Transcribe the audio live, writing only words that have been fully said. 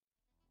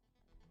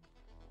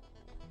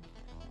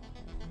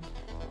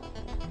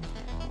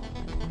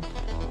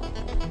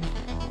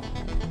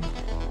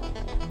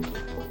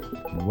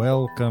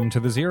Welcome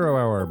to the Zero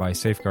Hour by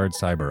Safeguard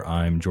Cyber.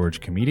 I'm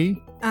George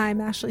Comedy. I'm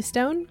Ashley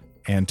Stone.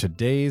 And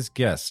today's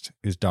guest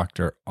is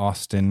Dr.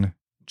 Austin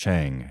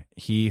Chiang.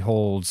 He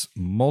holds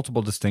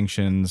multiple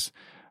distinctions.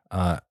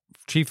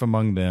 Chief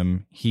among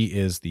them, he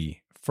is the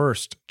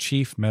first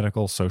Chief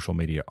Medical Social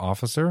Media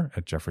Officer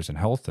at Jefferson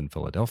Health in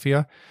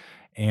Philadelphia.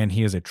 And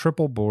he is a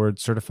triple board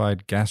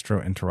certified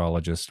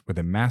gastroenterologist with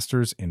a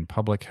master's in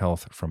public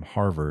health from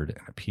Harvard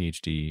and a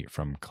PhD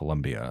from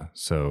Columbia.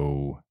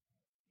 So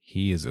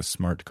he is a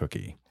smart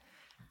cookie.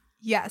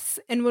 Yes.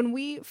 And when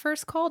we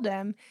first called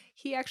him,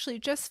 he actually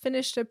just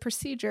finished a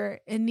procedure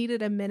and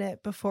needed a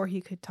minute before he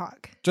could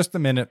talk. Just a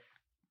minute.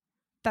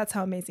 That's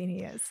how amazing he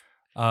is.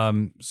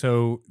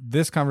 So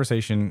this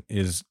conversation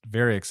is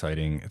very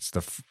exciting. It's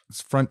the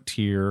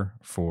frontier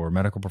for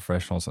medical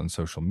professionals on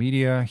social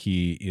media.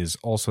 He is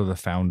also the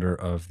founder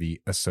of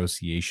the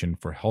Association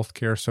for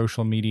Healthcare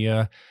Social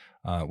Media,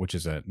 which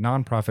is a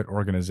nonprofit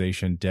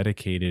organization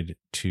dedicated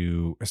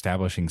to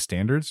establishing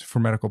standards for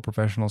medical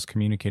professionals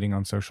communicating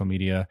on social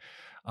media.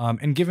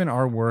 And given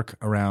our work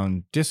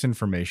around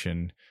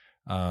disinformation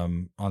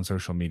on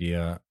social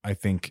media, I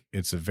think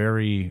it's a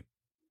very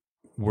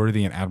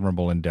worthy and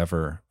admirable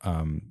endeavor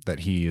that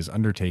he is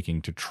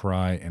undertaking to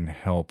try and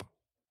help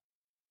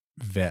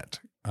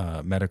vet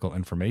medical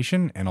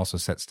information and also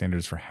set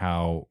standards for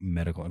how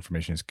medical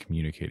information is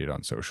communicated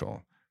on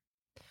social.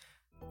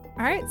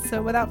 All right.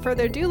 So without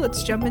further ado,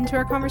 let's jump into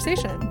our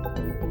conversation.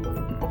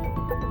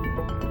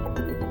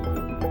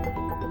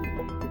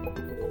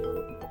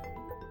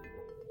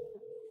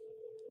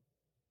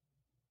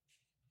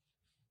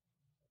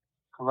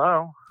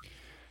 Hello.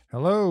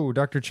 Hello,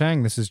 Dr.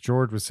 Chiang. This is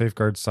George with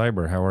Safeguard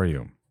Cyber. How are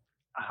you?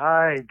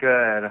 Hi,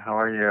 good. How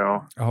are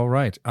you? All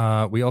right.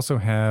 We also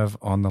have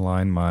on the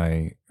line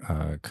my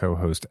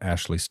co-host,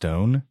 Ashley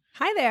Stone.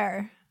 Hi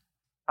there.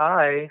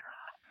 Hi.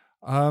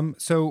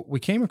 So we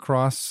came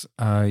across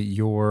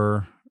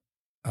your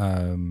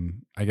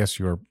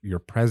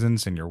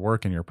presence and your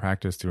work and your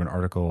practice through an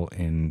article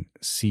in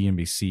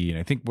CNBC. And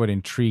I think what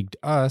intrigued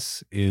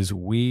us is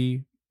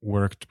we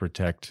work to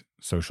protect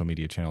social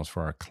media channels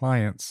for our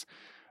clients,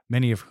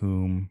 many of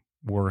whom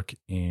work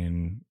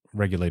in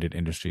regulated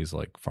industries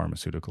like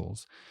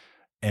pharmaceuticals.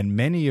 And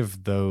many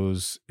of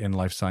those in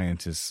life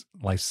sciences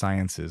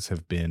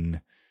have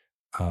been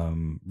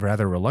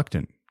rather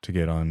reluctant to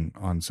get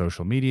on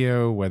social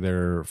media,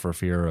 whether for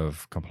fear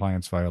of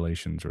compliance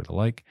violations or the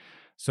like.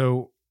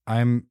 So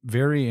I'm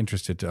very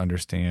interested to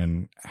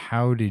understand,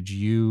 how did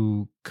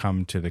you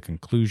come to the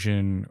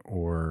conclusion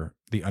or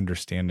the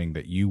understanding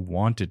that you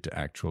wanted to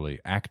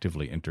actually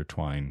actively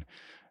intertwine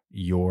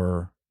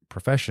your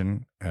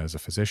profession as a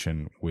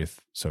physician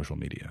with social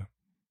media?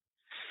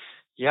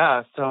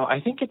 Yeah, so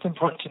I think it's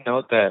important to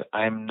note that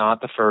I'm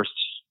not the first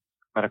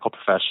medical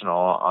professional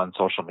on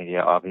social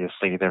media.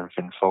 Obviously, there have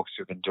been folks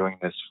who've been doing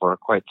this for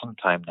quite some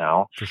time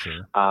now. For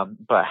sure.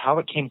 But how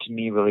it came to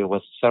me really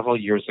was several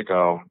years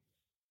ago.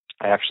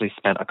 I actually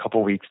spent a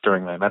couple weeks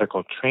during my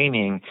medical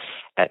training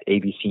at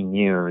ABC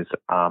News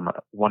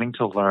wanting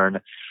to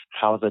learn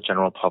how the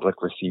general public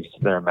receives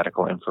their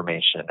medical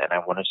information. And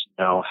I wanted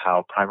to know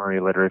how primary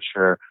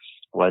literature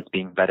was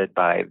being vetted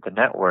by the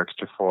networks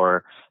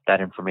before that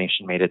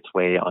information made its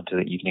way onto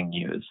the evening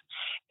news.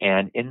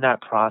 And in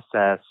that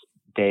process,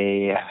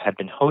 they had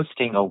been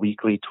hosting a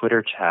weekly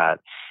Twitter chat,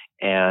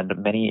 and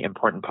many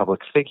important public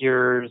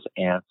figures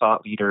and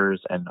thought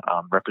leaders and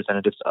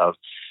representatives of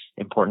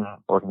important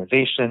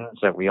organizations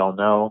that we all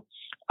know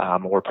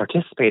were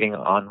participating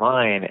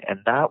online. And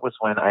that was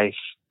when I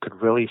could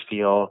really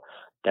feel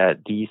that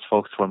these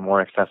folks were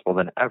more accessible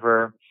than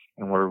ever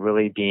and were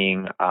really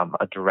being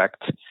a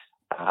direct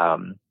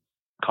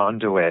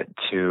conduit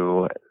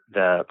to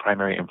the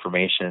primary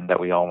information that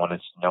we all wanted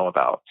to know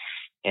about.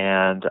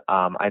 And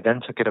I then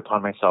took it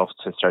upon myself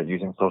to start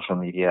using social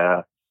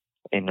media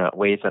in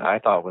ways that I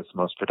thought was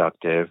most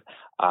productive,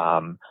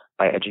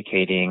 by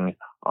educating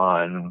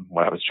on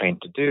what I was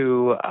trained to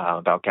do,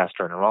 about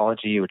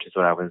gastroenterology, which is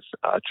what I was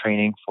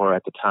training for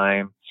at the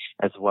time,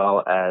 as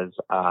well as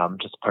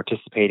just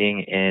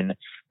participating in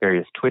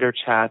various Twitter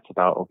chats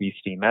about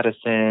obesity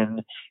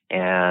medicine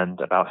and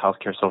about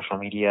healthcare social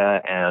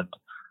media, and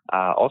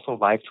also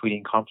live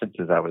tweeting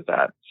conferences I was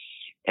at.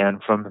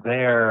 And from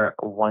there,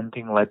 one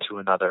thing led to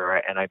another,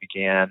 and I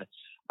began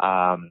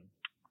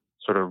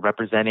sort of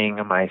representing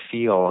my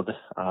field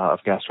of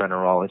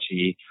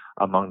gastroenterology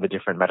among the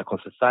different medical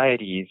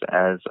societies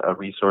as a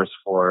resource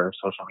for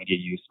social media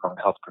use among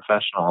health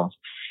professionals.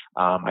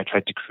 I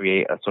tried to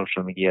create a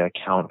social media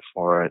account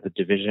for the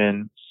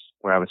division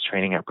where I was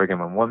training at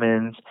Brigham and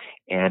Women's,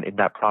 and in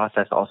that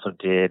process also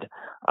did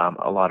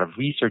a lot of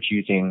research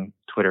using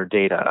Twitter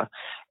data,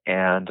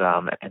 and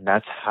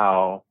that's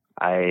how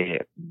I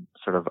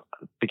sort of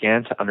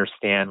began to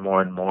understand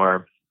more and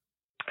more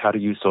how to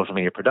use social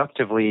media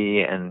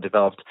productively, and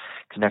developed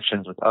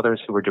connections with others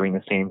who were doing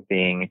the same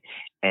thing.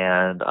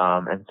 And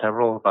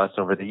several of us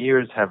over the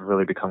years have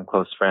really become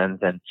close friends.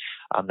 And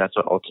that's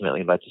what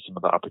ultimately led to some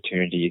of the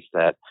opportunities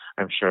that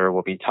I'm sure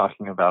we'll be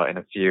talking about in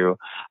a few,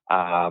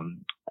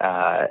 and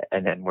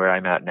then where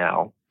I'm at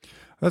now.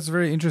 That's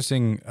very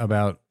interesting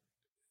about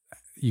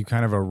you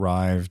kind of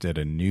arrived at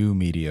a new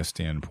media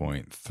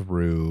standpoint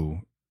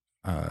through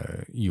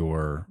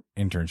your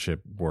internship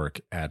work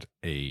at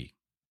a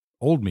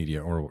old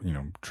media or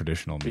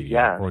traditional media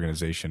Yeah.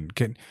 organization.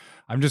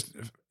 I'm just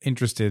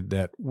interested,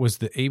 that was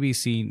the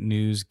ABC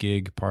News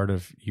gig part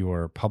of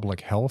your public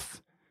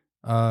health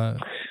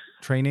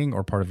training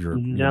or part of your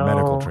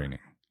medical No, training?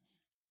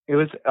 it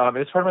was part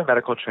of my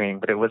medical training,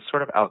 but it was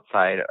sort of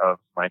outside of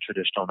my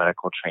traditional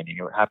medical training.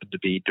 It happened to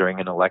be during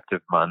an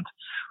elective month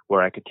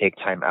where I could take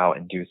time out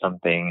and do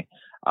something,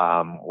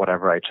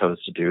 whatever I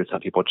chose to do.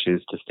 Some people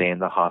choose to stay in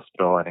the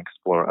hospital and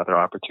explore other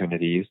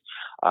opportunities.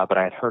 But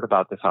I had heard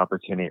about this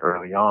opportunity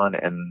early on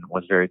and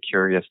was very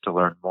curious to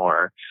learn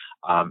more.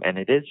 And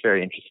it is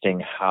very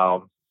interesting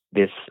how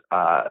this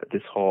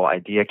whole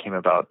idea came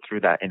about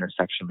through that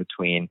intersection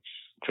between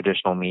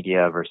traditional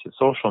media versus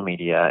social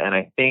media. And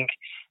I think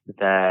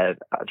that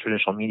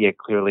traditional media,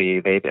 clearly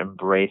they've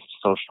embraced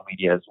social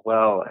media as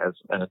well as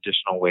an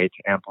additional way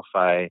to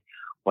amplify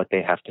what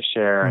they have to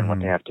share and what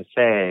they have to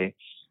say.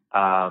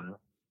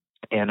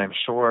 And I'm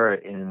sure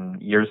in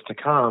years to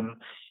come,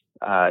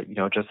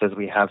 just as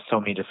we have so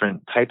many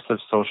different types of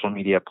social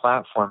media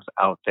platforms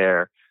out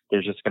there,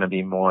 there's just going to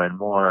be more and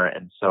more.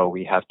 And so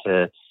we have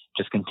to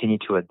just continue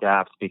to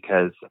adapt,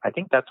 because I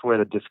think that's where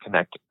the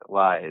disconnect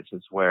lies,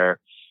 is where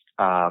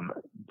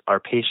our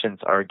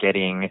patients are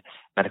getting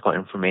medical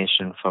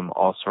information from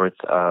all sorts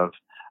of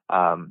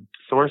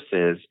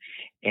sources.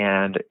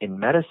 And in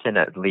medicine,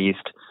 at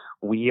least,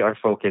 we are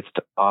focused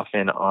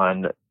often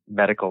on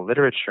medical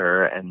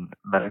literature and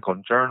medical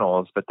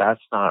journals, but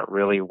that's not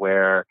really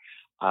where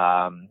it's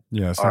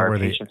not our where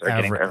the patients are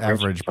getting their information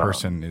average from.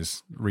 person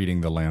is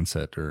reading the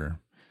Lancet or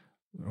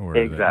the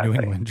Exactly.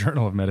 New England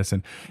Journal of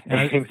Medicine.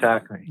 And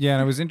Exactly.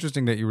 and it was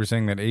interesting that you were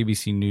saying that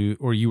ABC News,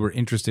 or you were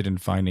interested in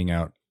finding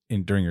out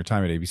during your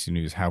time at ABC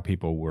News, how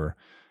people were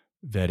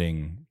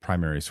vetting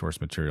primary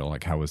source material,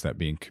 like how was that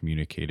being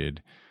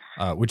communicated,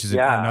 which is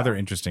another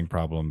interesting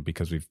problem,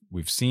 because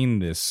we've seen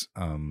this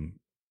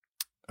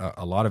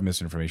a lot of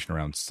misinformation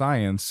around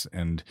science,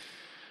 and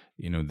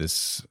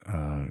this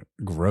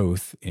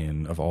growth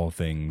in, of all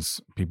things,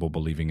 people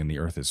believing in the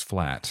earth is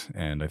flat.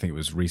 And I think it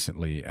was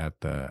recently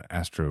at the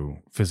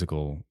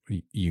Astrophysical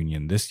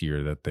Union this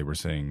year that they were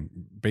saying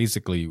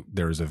basically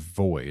there is a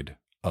void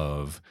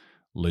of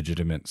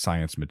legitimate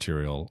science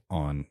material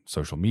on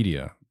social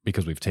media,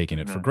 because we've taken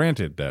it for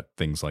granted that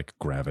things like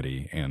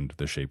gravity and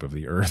the shape of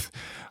the earth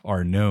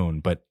are known.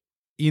 But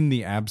in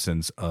the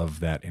absence of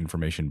that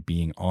information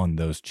being on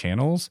those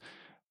channels,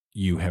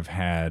 you have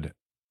had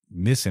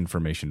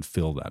misinformation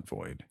fill that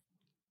void.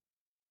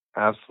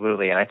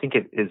 Absolutely. And I think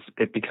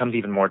it becomes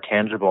even more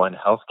tangible in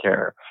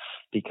healthcare,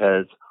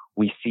 because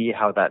we see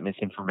how that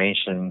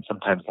misinformation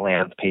sometimes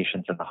lands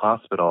patients in the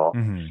hospital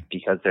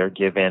because they're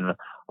given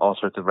all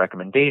sorts of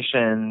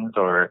recommendations,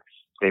 or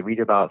they read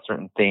about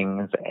certain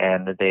things,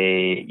 and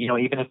they,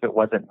 even if it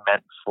wasn't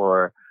meant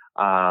for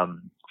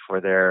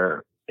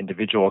their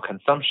individual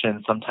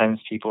consumption, sometimes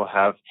people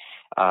have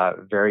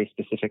very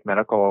specific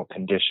medical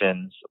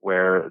conditions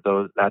where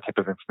that type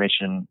of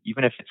information,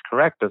 even if it's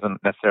correct,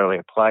 doesn't necessarily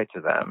apply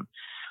to them.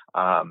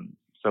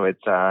 So it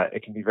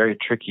can be very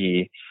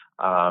tricky,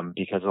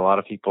 because a lot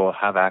of people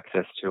have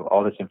access to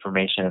all this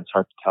information. It's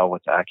hard to tell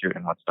what's accurate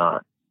and what's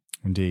not.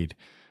 Indeed.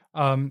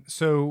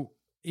 So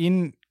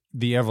in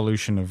the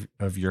evolution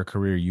of your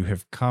career, you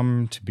have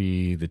come to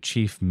be the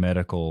chief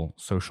medical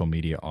social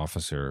media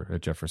officer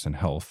at Jefferson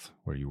Health,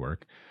 where you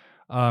work.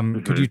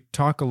 Could you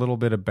talk a little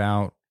bit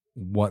about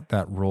what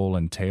that role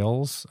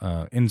entails?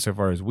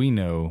 Insofar as we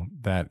know,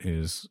 that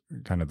is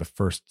kind of the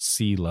first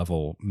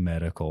C-level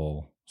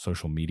medical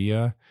social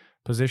media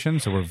position.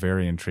 So we're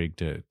very intrigued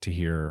to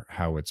hear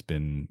how it's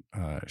been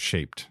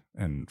shaped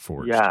and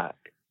forged. Yeah,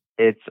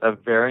 it's a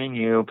very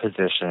new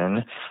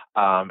position,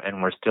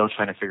 and we're still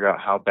trying to figure out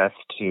how best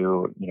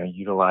to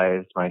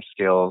utilize my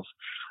skills.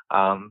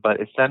 But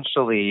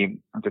essentially,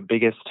 the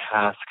biggest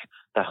task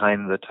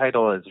behind the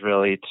title is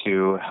really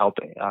to help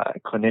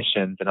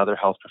clinicians and other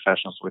health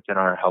professionals within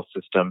our health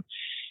system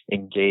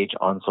engage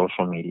on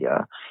social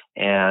media.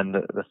 And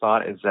the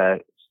thought is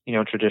that,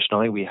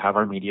 traditionally we have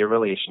our media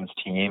relations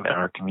team and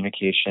our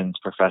communications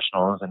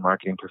professionals and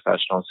marketing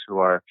professionals who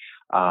are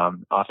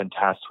often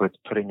tasked with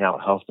putting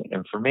out health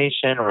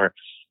information or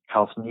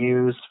health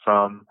news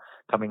from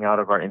coming out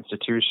of our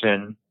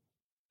institution.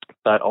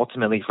 But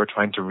ultimately, if we're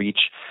trying to reach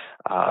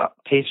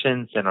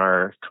patients in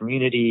our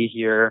community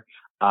here,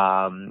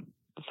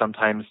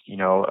 sometimes,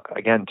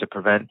 again, to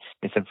prevent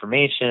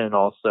misinformation and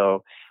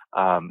also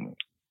kind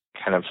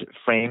of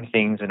frame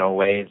things in a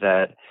way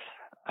that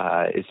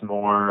is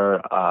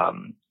more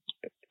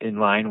in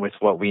line with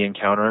what we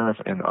encounter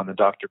on the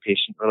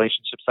doctor-patient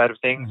relationship side of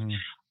things.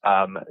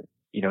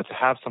 To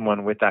have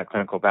someone with that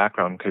clinical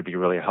background could be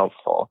really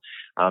helpful,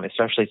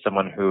 especially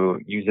someone who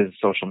uses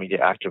social media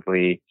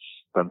actively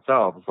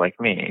themselves, like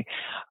me.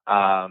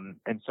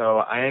 And so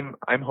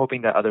I'm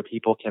hoping that other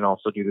people can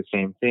also do the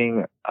same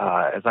thing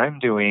as I'm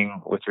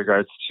doing with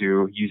regards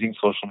to using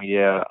social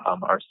media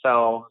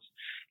ourselves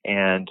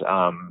and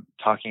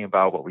talking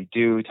about what we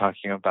do,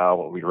 talking about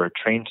what we were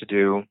trained to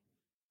do,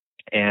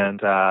 and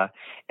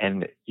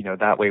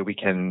that way we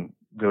can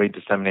really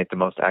disseminate the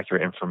most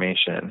accurate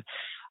information.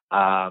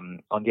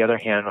 On the other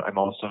hand, I'm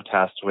also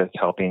tasked with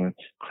helping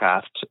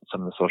craft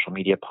some of the social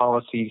media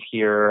policies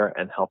here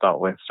and help out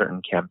with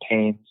certain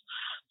campaigns.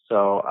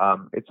 So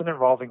it's an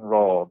evolving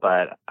role,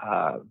 but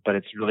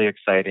it's really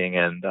exciting,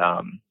 and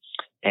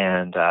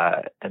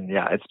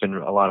yeah, it's been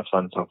a lot of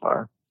fun so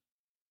far.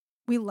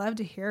 We love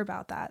to hear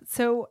about that.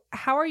 So,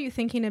 how are you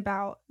thinking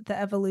about the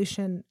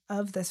evolution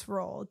of this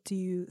role? Do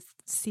you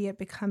see it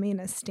becoming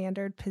a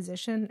standard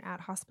position at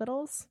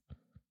hospitals?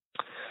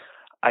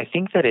 I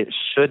think that it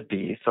should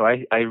be. So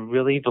I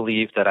really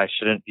believe that I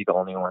shouldn't be the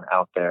only one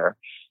out there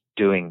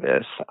doing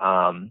this.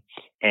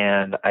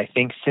 And I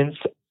think since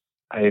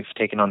I've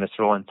taken on this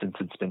role and since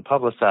it's been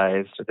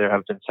publicized, there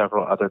have been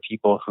several other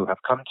people who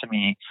have come to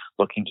me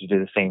looking to do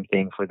the same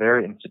thing for their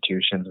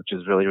institutions, which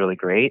is really, really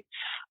great.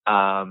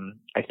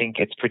 I think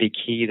it's pretty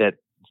key that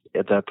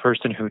the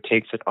person who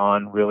takes it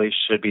on really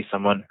should be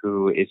someone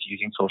who is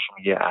using social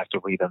media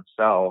actively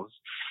themselves,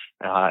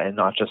 and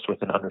not just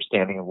with an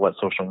understanding of what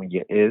social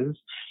media is.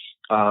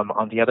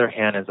 On the other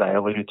hand, as I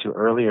alluded to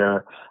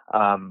earlier,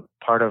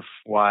 part of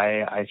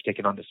why I've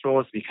taken on this role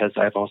is because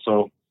I've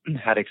also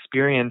had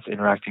experience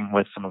interacting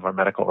with some of our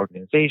medical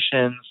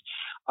organizations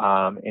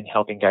in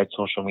helping guide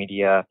social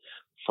media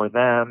for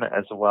them,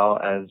 as well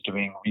as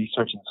doing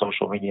research in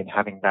social media and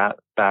having that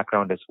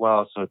background as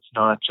well. So it's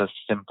not just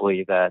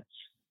simply that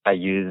I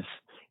use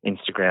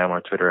Instagram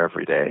or Twitter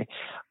every day.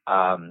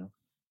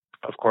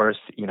 Of course,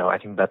 I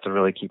think that's a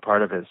really key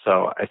part of it.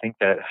 So I think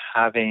that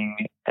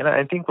and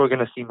I think we're going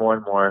to see more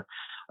and more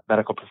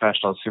medical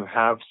professionals who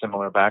have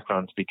similar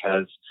backgrounds,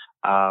 because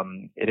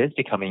it is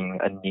becoming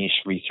a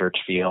niche research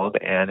field,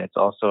 and it's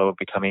also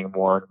becoming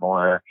more and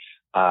more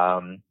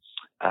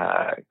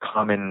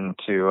common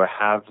to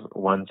have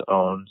one's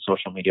own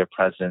social media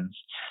presence.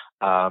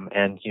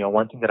 And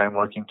one thing that I'm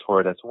working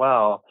toward as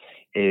well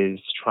is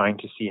trying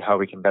to see how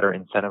we can better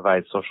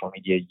incentivize social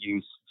media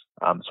use,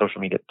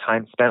 social media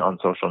time spent on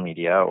social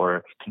media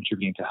or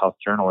contributing to health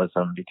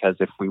journalism, because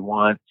if we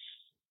want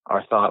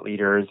our thought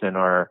leaders and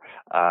our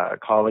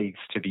colleagues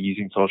to be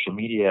using social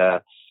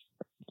media,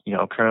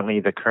 currently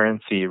the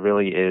currency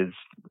really is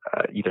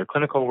either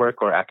clinical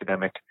work or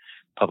academic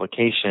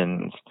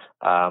publications,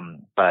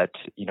 but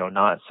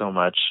not so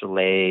much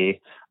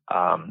lay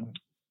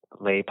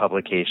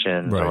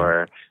publications,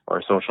 right,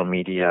 or social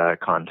media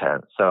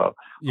content. So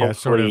yeah,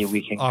 hopefully sort of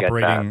we can get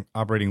that.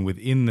 operating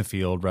within the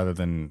field rather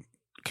than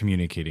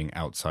communicating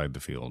outside the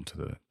field to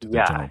the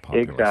Yeah, general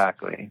populace.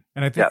 exactly.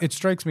 And I think it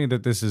strikes me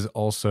that this is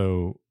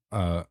also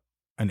an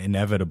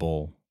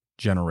inevitable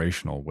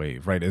generational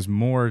wave, right? As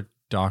more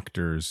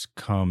doctors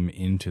come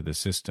into the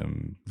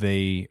system,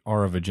 they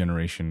are of a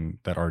generation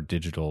that are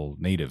digital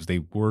natives. They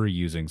were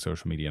using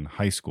social media in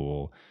high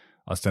school,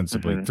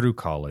 ostensibly Mm-hmm. through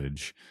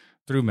college,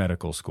 through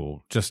medical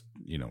school, just,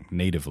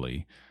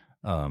 natively.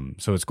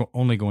 So it's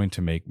only going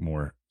to make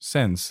more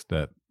sense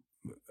that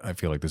I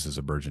feel like this is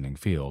a burgeoning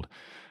field.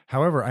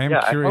 However, I am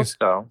Yeah, I hope curious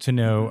so. to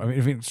know, Mm-hmm.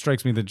 I mean, it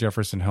strikes me that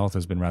Jefferson Health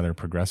has been rather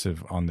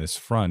progressive on this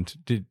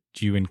front. Did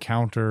you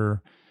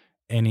encounter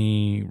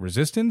any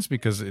resistance?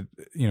 Because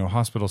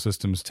hospital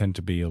systems tend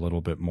to be a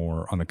little bit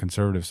more on the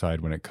conservative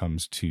side when it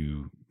comes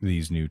to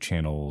these new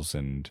channels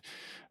and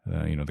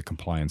the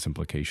compliance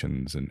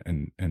implications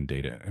and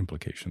data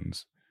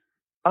implications.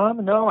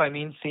 No, I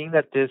mean, seeing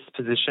that this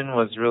position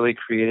was really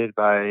created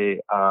by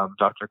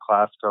Dr.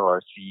 Klasko,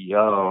 our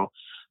CEO,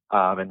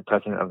 and the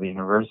president of the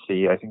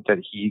university, I think that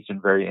he's been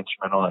very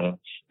instrumental in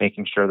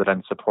making sure that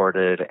I'm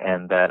supported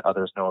and that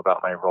others know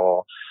about my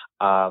role.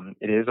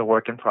 It is a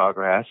work in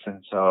progress,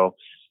 and so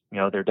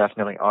there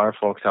definitely are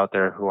folks out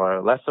there who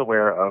are less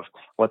aware of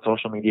what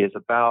social media is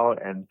about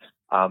and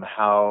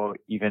how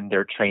even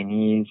their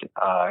trainees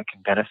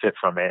can benefit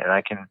from it. And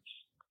I can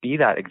be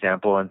that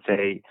example and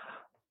say,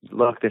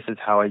 look, this is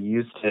how I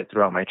used it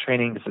throughout my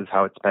training. This is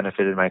how it's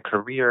benefited my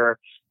career.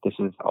 These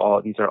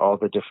are all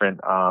the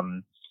different,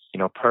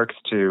 perks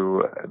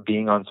to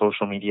being on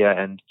social media,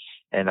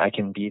 and I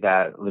can be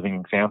that living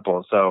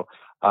example. So,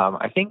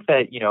 I think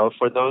that,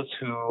 for those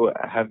who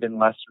have been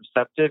less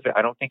receptive,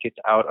 I don't think it's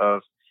out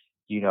of,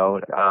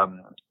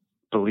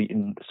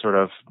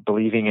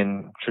 believing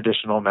in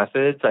traditional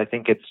methods. I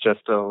think it's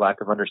just a lack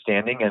of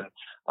understanding. And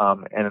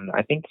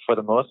I think for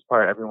the most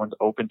part, everyone's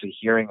open to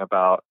hearing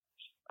about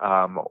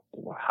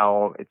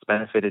how it's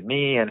benefited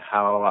me and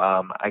how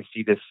I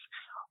see this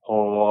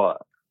whole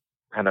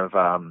kind of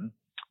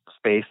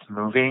space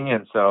moving.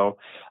 And so,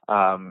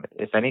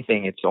 if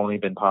anything, it's only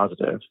been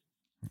positive.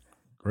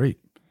 Great.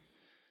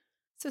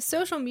 So,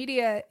 social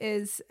media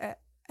is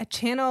a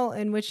channel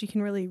in which you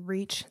can really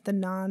reach the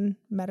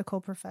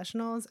non-medical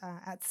professionals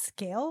at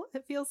scale,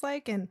 it feels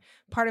like. And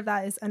part of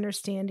that is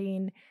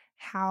understanding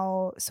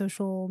how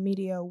social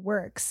media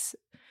works.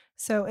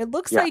 So it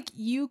looks Yeah. like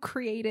you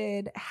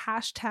created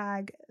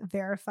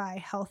 #verify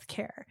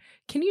healthcare.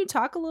 Can you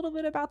talk a little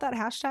bit about that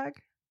hashtag?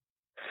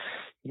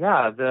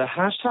 Yeah, the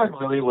hashtag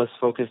really was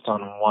focused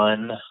on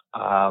one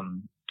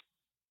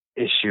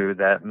issue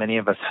that many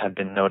of us had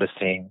been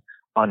noticing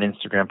on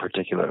Instagram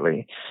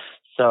particularly.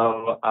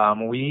 So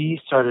we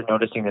started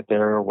noticing that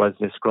there was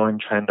this growing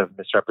trend of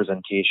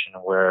misrepresentation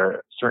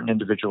where certain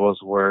individuals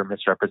were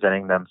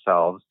misrepresenting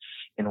themselves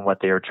in what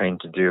they are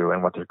trained to do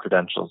and what their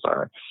credentials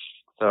are.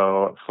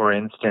 So, for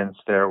instance,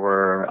 there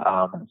were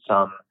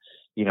some,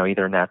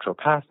 either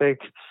naturopathic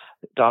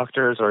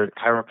doctors or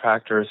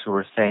chiropractors who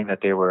were saying that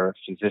they were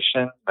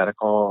physicians,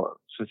 medical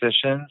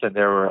physicians, and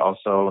there were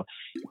also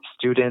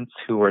students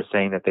who were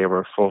saying that they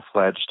were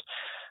full-fledged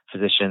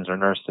physicians or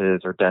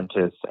nurses or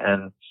dentists.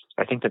 And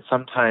I think that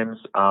sometimes,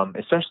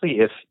 especially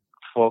if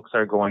folks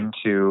are going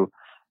to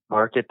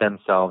market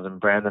themselves and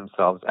brand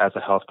themselves as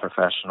a health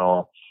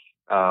professional,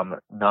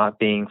 not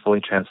being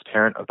fully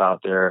transparent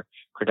about their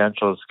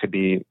credentials could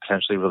be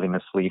potentially really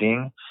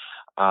misleading.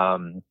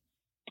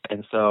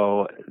 And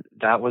so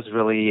that was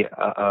really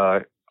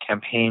a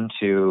campaign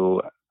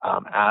to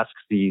ask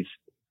these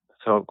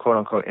quote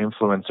unquote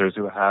influencers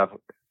who have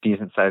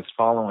decent sized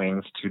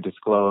followings to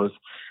disclose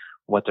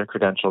what their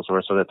credentials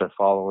were so that their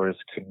followers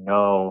could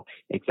know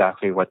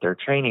exactly what their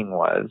training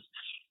was.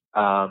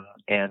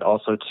 And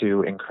also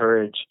to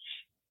encourage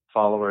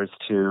followers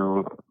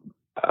to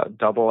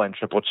double and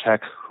triple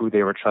check who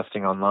they were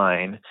trusting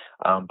online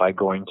by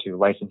going to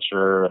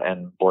licensure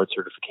and board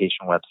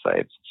certification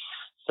websites.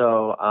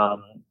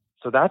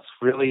 So that's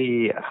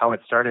really how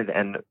it started,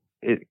 and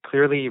it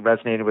clearly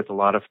resonated with a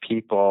lot of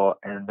people,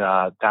 and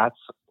that's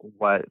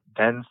what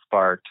then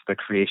sparked the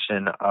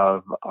creation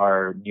of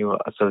our new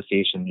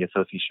association, the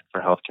Association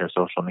for Healthcare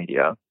Social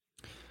Media.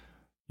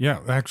 Yeah,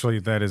 actually,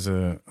 that is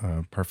a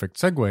perfect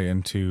segue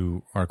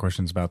into our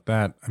questions about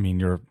that. I mean,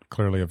 you're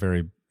clearly a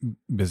very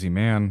busy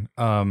man.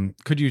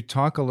 Could you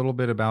talk a little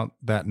bit about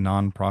that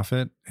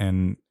nonprofit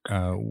and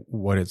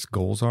what its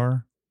goals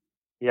are?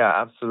 Yeah,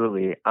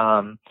 absolutely.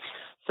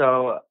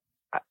 So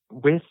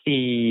with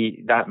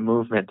that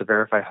movement, the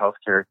Verify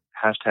Healthcare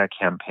hashtag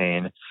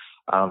campaign,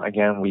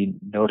 again, we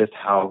noticed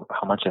how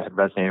much it had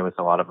resonated with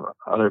a lot of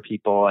other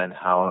people and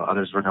how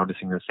others were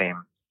noticing the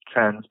same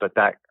trends. But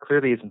that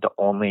clearly isn't the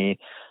only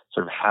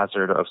sort of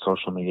hazard of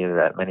social media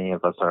that many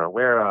of us are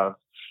aware of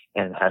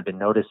and had been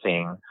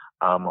noticing,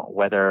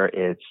 whether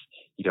it's,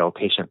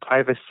 patient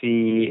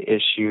privacy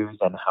issues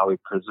and how we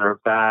preserve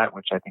that,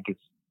 which I think is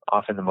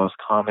often the most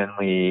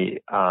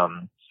commonly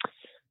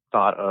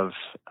thought of,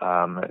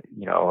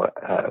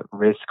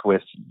 risk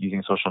with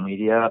using social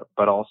media,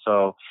 but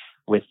also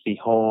with the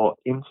whole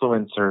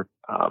influencer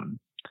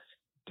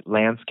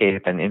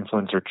landscape and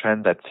influencer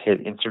trend that's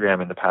hit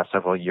Instagram in the past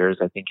several years.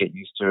 I think it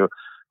used to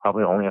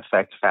probably only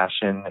affect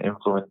fashion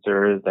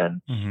influencers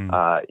and,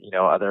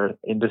 other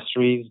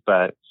industries.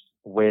 But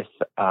with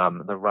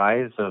the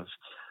rise of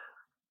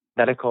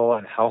medical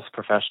and health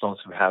professionals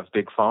who have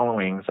big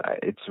followings,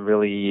 it's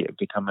really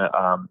become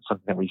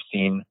something that we've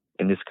seen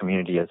in this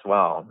community as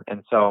well.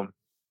 And so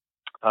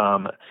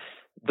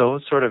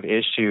those sort of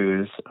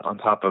issues, on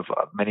top of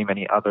many,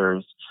 many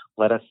others,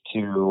 led us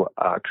to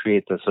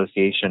create the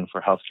Association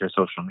for Healthcare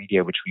Social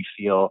Media, which we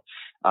feel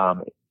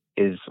it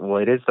is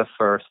the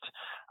first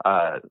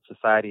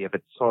society of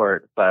its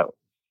sort, but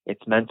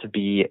it's meant to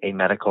be a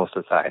medical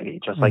society,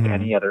 just like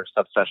any other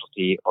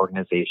subspecialty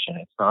organization.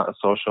 It's not a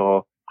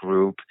social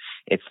group.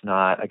 It's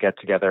not a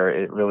get-together.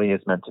 It really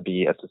is meant to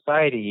be a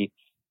society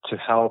to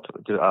help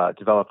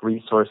develop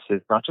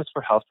resources, not just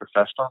for health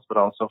professionals, but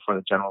also for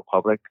the general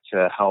public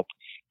to help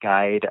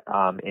guide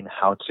in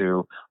how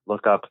to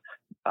look up,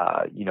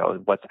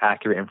 what's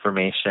accurate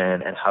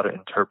information and how to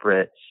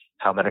interpret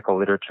how medical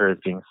literature is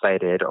being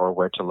cited or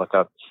where to look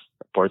up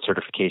board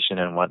certification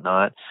and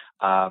whatnot.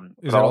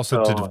 Is it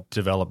also to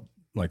develop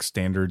like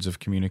standards of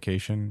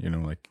communication?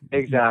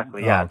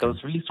 Exactly. Yeah. Okay.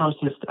 Those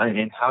resources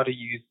and how to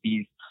use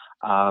these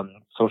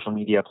social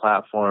media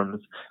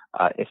platforms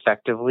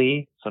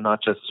effectively. So not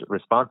just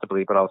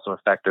responsibly, but also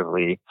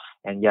effectively.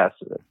 And yes,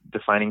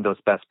 defining those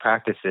best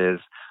practices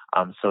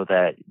so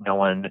that no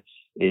one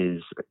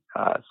is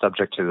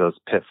subject to those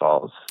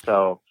pitfalls.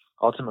 So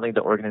ultimately,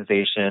 the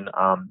organization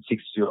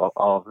seeks to do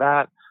all of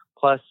that.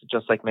 Plus,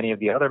 just like many of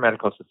the other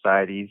medical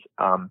societies,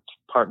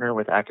 partner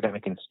with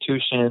academic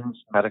institutions,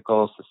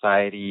 medical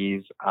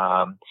societies,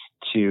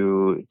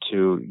 to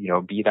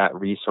be that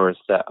resource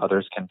that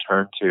others can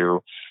turn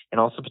to,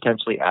 and also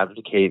potentially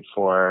advocate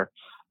for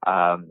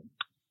on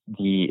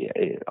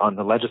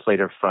the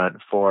legislative front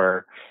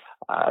for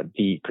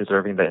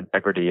preserving the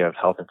integrity of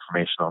health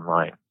information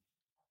online.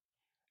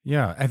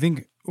 Yeah, I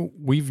think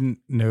we've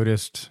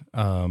noticed,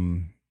 a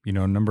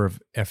number of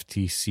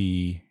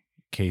FTC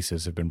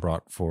cases have been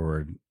brought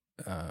forward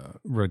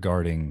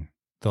regarding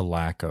the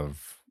lack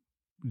of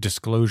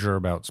disclosure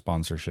about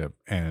sponsorship.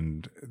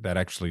 And that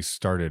actually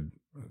started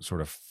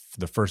sort of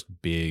the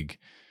first big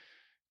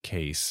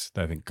case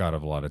that I think got a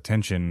lot of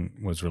attention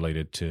was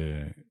related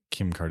to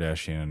Kim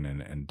Kardashian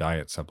and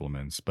diet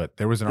supplements. But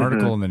there was an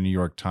article in the New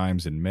York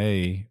Times in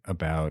May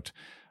about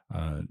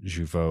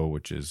Jeuveau,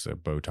 which is a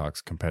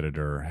Botox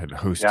competitor, had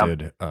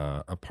hosted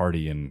a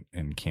party in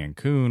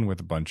Cancun with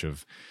a bunch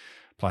of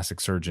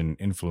plastic surgeon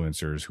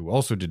influencers who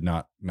also did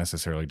not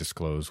necessarily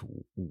disclose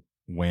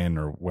when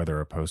or whether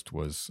a post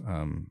was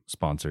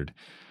sponsored,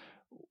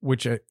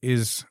 which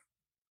is,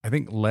 I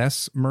think,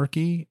 less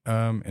murky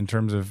in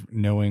terms of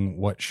knowing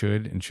what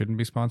should and shouldn't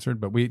be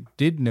sponsored. But we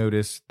did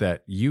notice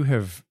that you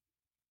have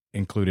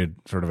included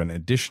sort of an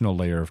additional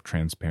layer of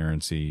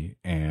transparency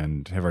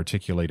and have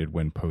articulated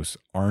when posts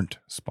aren't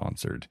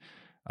sponsored.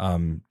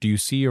 Do you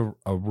see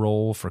a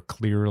role for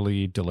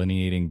clearly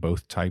delineating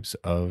both types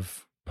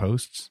of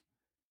posts?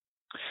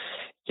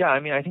 Yeah, I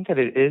mean, I think that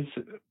it is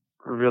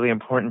really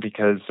important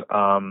because,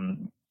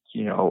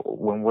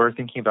 when we're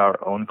thinking about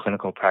our own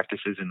clinical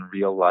practices in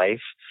real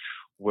life,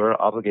 we're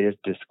obligated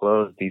to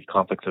disclose these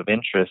conflicts of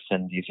interest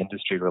and these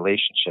industry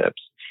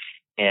relationships.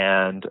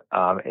 And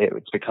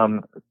it's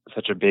become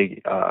such a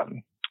big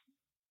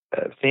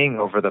thing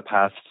over the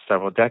past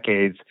several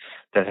decades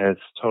that has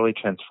totally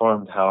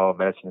transformed how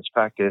medicine is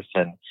practiced,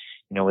 and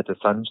with the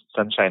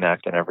Sunshine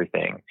Act and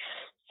everything.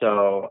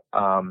 So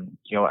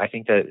I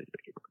think that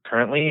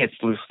currently it's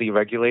loosely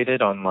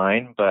regulated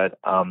online, but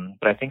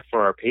I think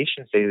for our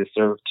patients, they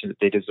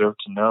deserve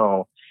to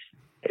know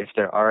if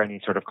there are any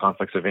sort of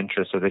conflicts of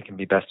interest, so they can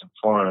be best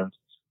informed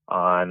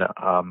on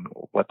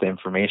what the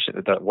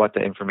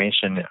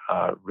information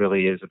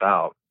really is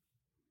about.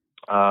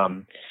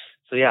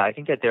 So yeah, I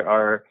think that there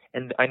are,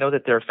 and I know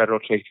that there are Federal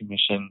Trade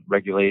Commission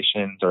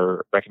regulations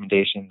or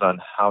recommendations on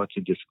how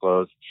to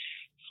disclose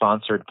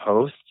sponsored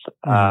posts,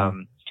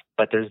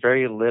 but there's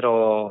very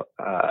little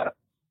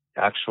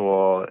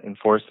actual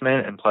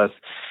enforcement, and plus,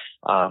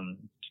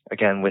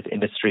 again, with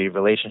industry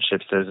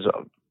relationships, there's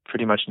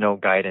pretty much no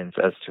guidance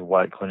as to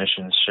what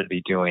clinicians should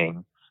be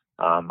doing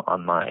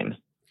online,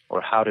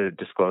 or how to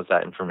disclose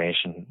that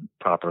information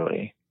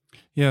properly.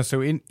 Yeah,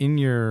 so in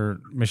your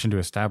mission to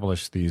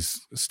establish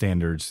these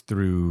standards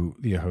through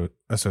the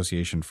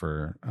Association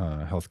for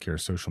Healthcare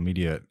Social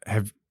Media,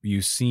 have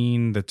you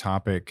seen the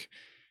topic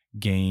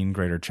gain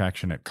greater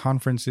traction at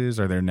conferences?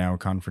 Are there now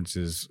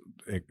conferences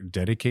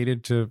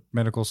dedicated to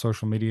medical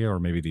social media, or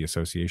maybe the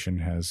association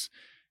has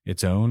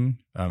its own?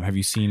 Have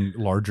you seen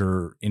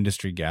larger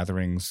industry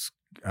gatherings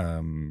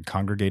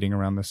congregating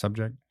around this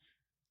subject?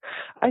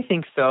 I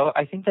think so.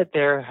 I think that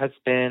there has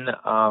been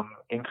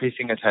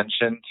increasing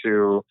attention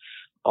to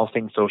all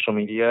things social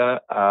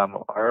media.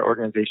 Our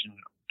organization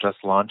just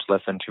launched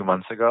less than 2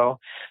 months ago,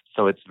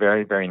 so it's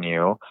very, very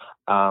new.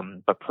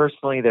 But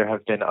personally, there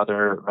have been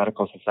other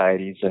medical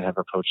societies that have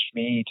approached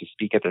me to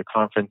speak at their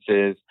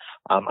conferences.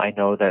 I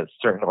know that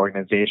certain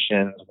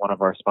organizations, one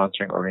of our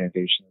sponsoring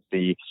organizations,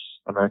 the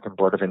American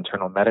Board of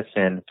Internal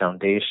Medicine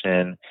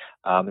Foundation,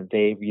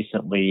 they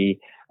recently,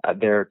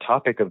 their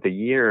topic of the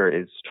year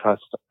is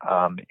trust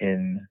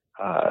in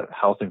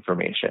health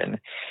information.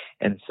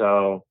 And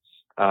so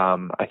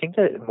I think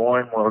that more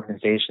and more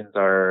organizations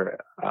are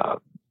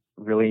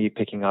really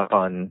picking up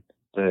on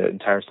the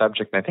entire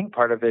subject. And I think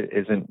part of it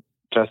isn't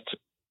just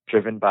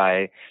driven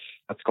by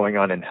what's going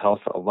on in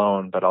health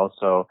alone, but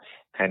also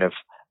kind of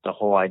the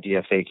whole idea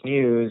of fake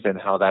news and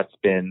how that's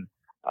been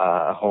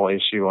a whole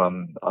issue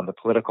on the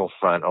political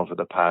front over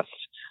the past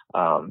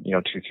 2-3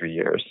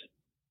 years.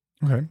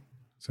 Okay,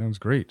 sounds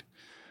great.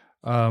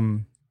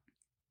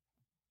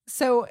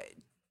 So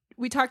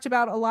we talked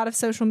about a lot of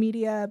social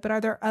media, but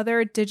are there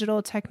other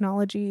digital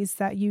technologies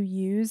that you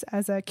use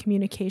as a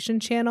communication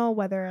channel,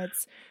 whether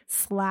it's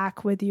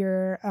Slack with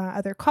your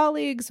other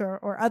colleagues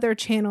or other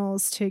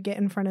channels to get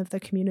in front of the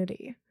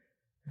community?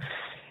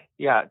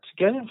 Yeah, to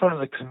get in front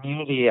of the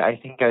community, I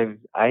think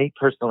I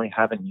personally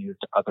haven't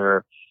used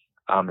other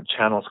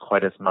channels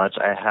quite as much.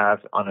 I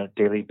have on a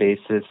daily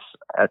basis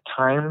at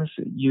times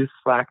used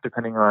Slack,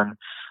 depending on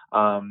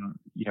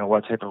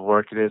what type of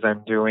work it is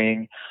I'm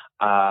doing.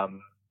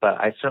 But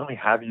I certainly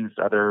have used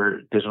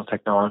other digital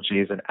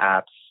technologies and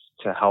apps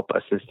to help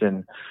assist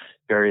in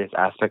various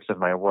aspects of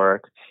my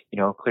work.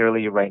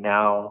 Clearly right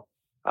now,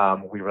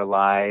 we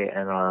rely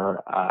and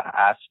are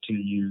asked to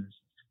use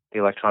the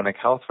electronic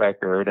health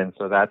record. And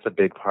so that's a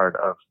big part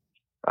of,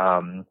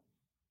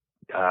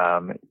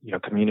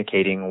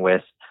 communicating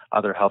with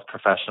other health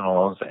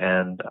professionals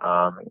and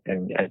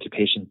to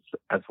patients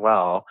as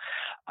well.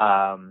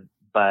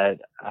 But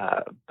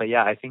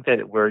yeah, I think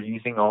that we're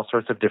using all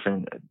sorts of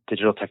different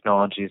digital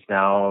technologies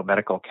now,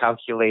 medical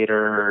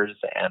calculators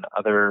and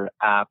other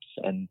apps,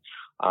 and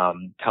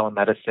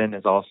telemedicine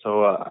is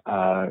also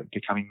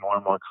becoming more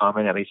and more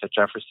common. At least at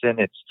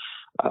Jefferson,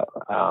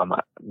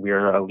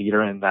 we're a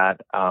leader in that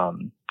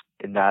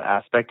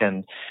aspect,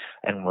 and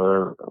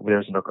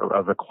there's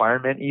a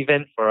requirement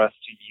even for us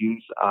to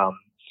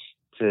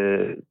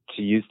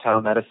use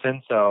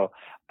telemedicine. So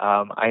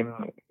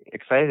I'm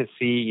excited to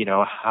see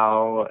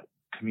how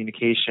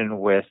communication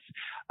with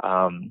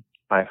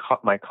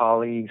my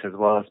colleagues as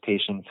well as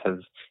patients has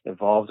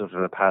evolved over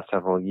the past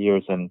several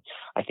years. And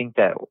I think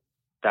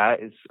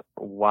that is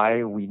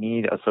why we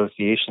need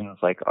associations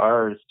like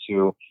ours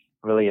to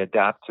really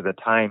adapt to the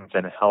times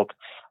and help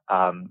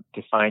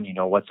define,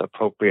 what's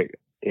appropriate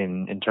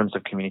in terms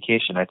of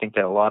communication. I think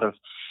that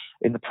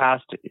in the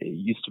past, it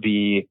used to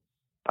be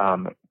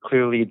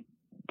clearly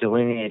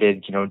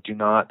delineated, do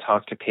not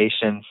talk to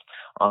patients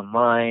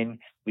online,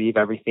 leave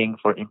everything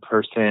for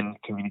in-person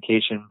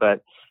communication.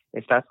 But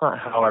if that's not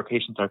how our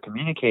patients are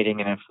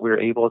communicating, and if we're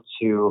able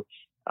to,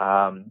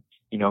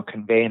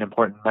 convey an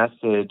important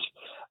message,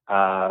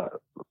 I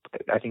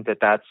think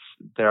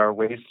there are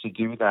ways to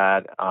do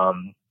that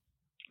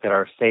that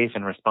are safe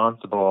and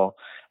responsible,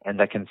 and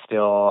that can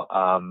still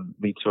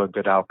lead to a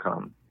good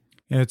outcome.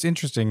 And it's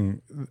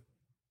interesting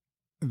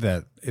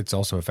that it's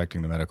also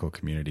affecting the medical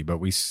community, but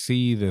we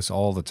see this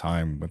all the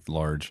time with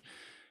large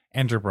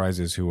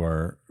enterprises who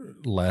are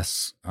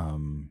less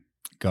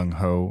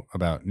gung-ho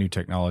about new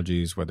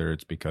technologies, whether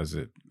it's because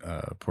it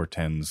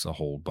portends a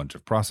whole bunch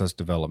of process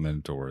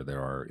development or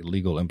there are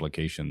illegal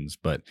implications.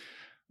 But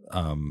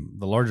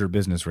the larger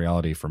business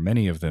reality for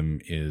many of them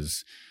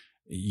is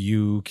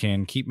you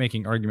can keep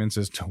making arguments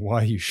as to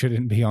why you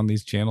shouldn't be on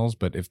these channels,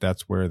 but if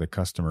that's where the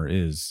customer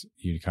is,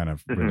 you kind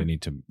of really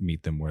need to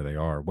meet them where they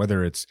are,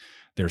 whether it's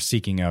they're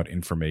seeking out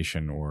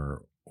information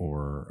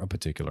or a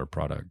particular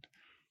product.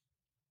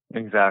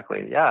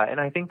 Exactly. Yeah. And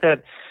I think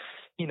that,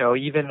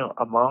 even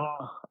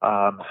among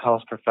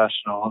health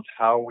professionals,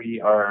 how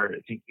we are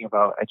thinking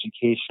about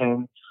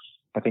education,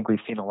 I think we've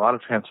seen a lot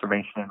of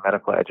transformation in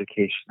medical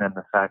education, and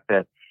the fact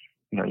that,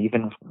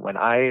 even when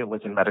I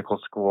was in medical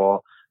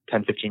school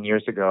 10, 15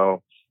 years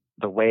ago,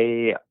 the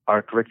way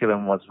our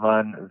curriculum was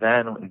run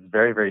then is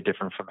very, very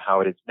different from how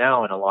it is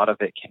now. And a lot of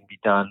it can be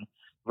done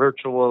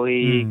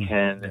virtually,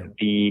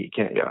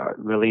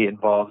 really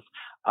involves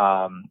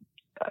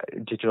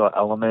digital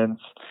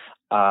elements.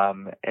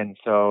 And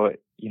so,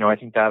 I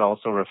think that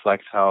also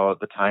reflects how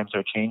the times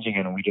are changing,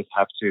 and we just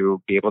have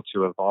to be able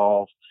to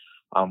evolve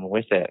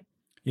with it.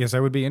 Yes,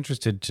 I would be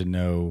interested to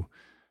know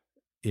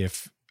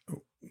if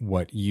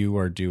what you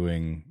are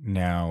doing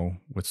now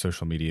with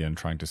social media and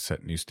trying to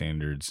set new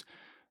standards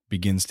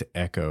begins to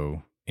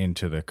echo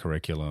into the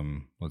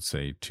curriculum, let's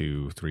say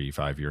 2, 3,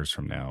 5 years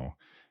from now,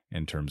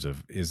 in terms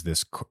of, is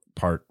this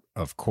part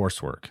of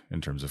coursework in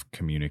terms of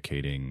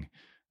communicating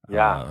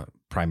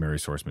primary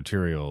source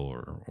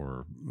material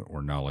or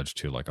knowledge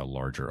to like a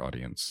larger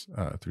audience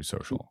through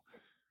social?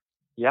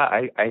 Yeah,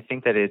 I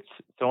think that it's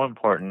so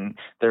important.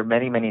 There are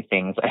many, many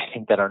things I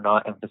think that are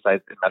not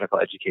emphasized in medical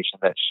education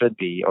that should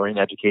be, or in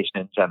education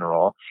in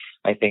general.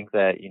 I think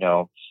that,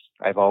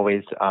 I've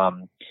always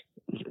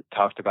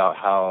talked about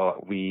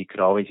how we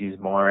could always use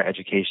more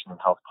education in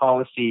health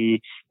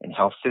policy, in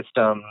health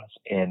systems,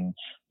 in,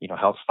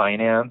 health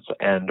finance,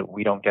 and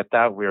we don't get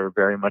that. We're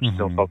very much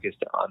still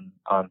focused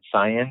on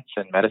science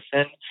and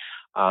medicine,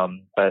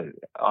 but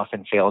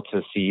often fail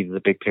to see the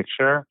big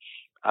picture.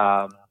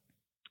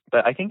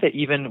 But I think that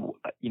even,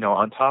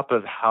 on top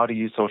of how to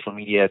use social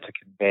media to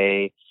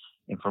convey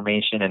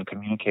information and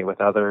communicate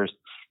with others,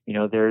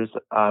 there's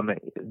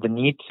the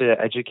need to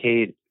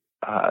educate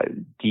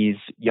these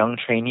young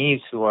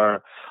trainees who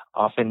are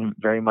often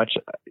very much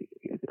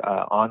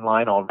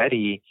online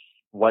already,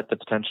 what the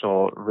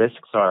potential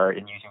risks are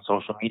in using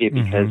social media,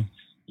 because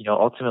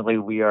ultimately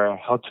we are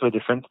held to a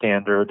different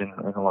standard in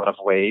a lot of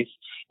ways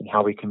in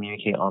how we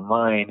communicate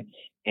online.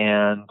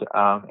 And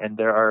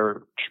there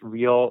are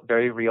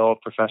very real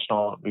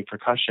professional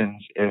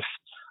repercussions if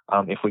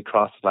we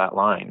cross that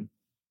line.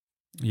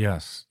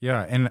 Yes.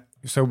 Yeah. And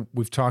so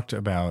we've talked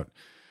about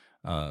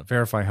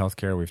Verify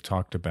Healthcare. We've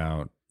talked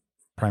about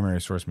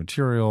primary source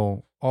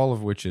material, all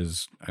of which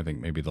is, I think,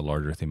 maybe the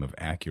larger theme of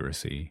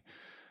accuracy.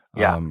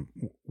 Yeah.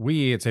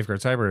 We at Safeguard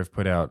Cyber have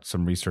put out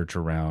some research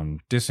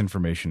around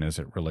disinformation as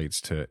it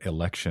relates to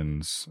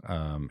elections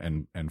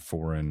and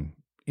foreign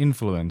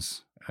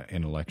influence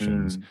in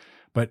elections.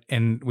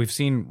 And we've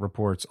seen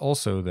reports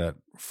also that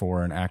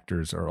foreign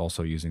actors are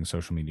also using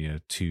social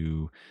media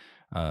to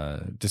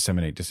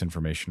disseminate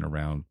disinformation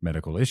around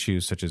medical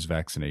issues such as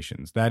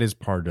vaccinations. That is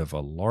part of a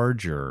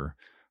larger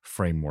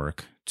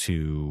framework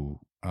to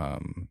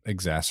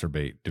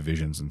exacerbate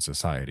divisions in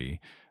society,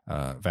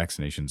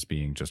 vaccinations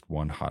being just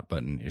one hot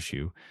button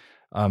issue.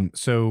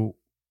 So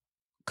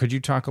could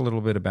you talk a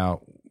little bit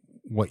about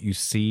what you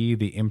see,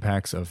 the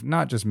impacts of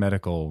not just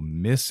medical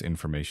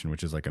misinformation,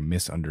 which is like a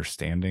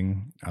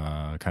misunderstanding,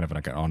 kind of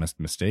like an honest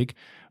mistake,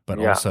 but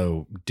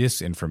also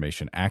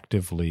disinformation,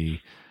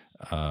 actively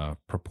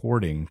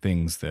purporting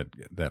things that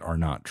are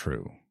not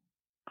true?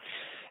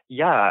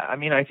 Yeah, I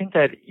mean, I think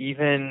that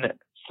even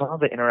some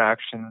of the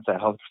interactions that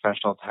health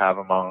professionals have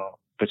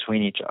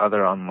between each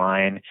other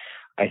online,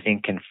 I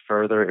think can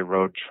further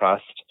erode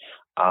trust,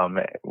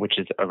 which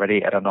is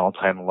already at an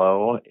all-time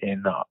low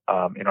in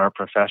our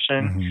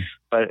profession.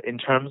 But in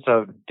terms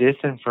of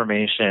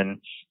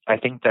disinformation, I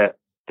think that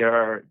there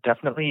are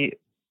definitely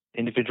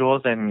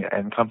individuals and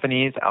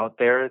companies out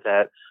there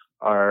that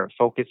are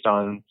focused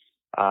on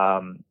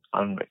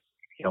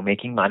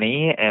making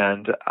money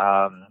and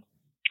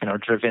are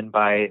driven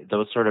by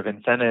those sort of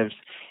incentives,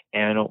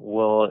 and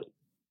will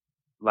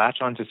latch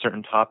onto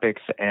certain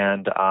topics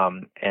and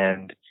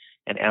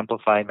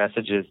amplify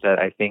messages that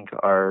I think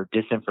are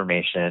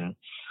disinformation.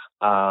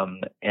 I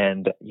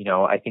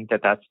think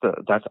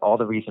that's all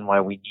the reason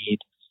why we need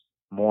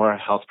more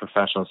health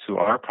professionals who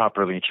are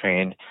properly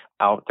trained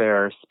out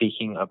there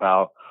speaking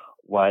about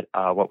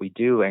what we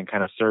do and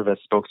kind of serve as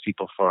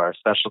spokespeople for our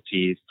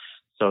specialties,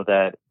 so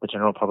that the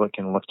general public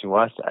can look to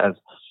us as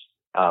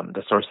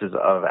the sources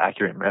of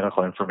accurate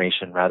medical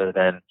information rather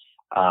than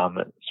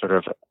sort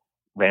of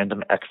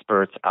random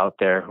experts out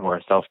there who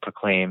are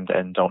self-proclaimed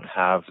and don't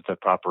have the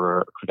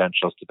proper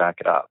credentials to back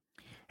it up.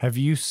 Have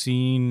you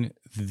seen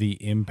the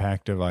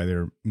impact of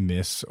either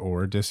mis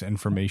or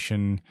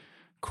disinformation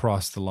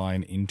cross the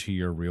line into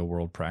your real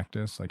world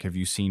practice? Like, have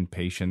you seen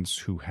patients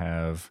who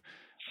have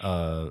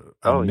a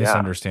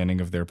misunderstanding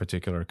of their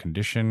particular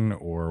condition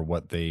or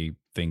what they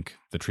think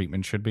the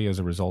treatment should be as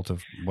a result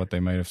of what they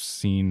might have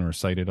seen or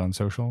cited on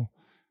social?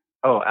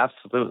 Oh,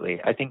 absolutely.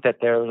 I think that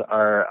there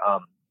are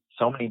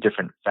so many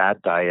different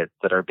fad diets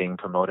that are being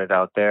promoted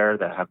out there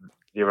that have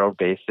zero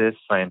basis,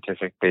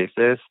 scientific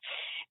basis.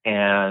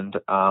 And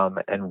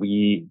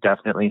we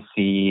definitely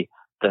see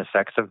the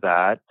effects of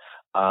that.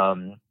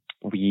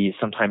 We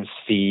sometimes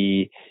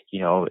see,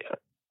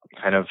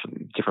 kind of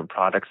different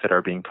products that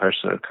are being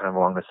pushed kind of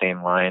along the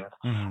same line,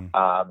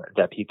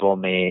 that people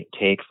may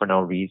take for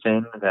no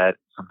reason, that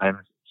sometimes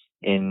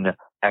in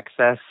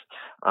excess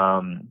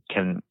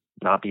can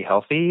not be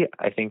healthy.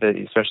 I think that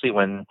especially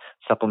when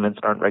supplements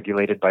aren't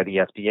regulated by the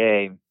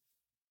FDA,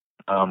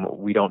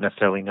 we don't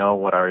necessarily know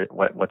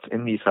what's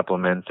in these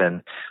supplements,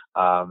 and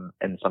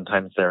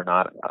sometimes they're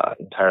not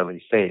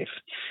entirely safe.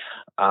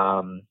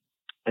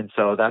 And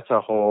so that's a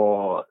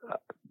whole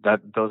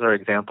those are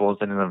examples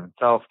in and of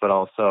itself, but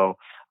also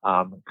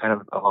kind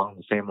of along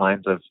the same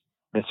lines of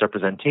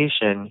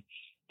misrepresentation.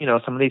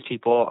 Some of these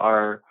people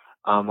are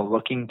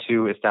looking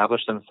to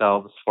establish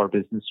themselves for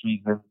business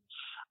reasons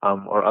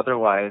or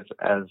otherwise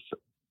as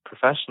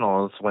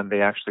professionals when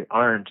they actually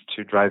aren't,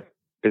 to drive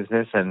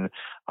business and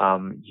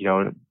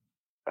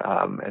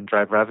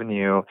drive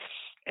revenue.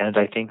 And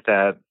I think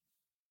that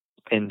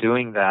in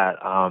doing that,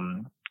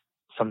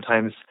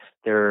 sometimes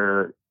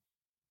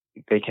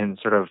they can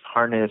sort of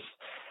harness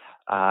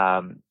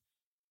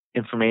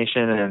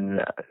information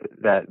and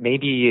that may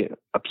be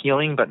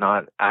appealing but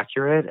not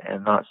accurate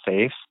and not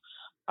safe.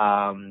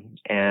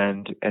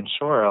 And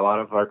sure, a lot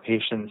of our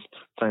patients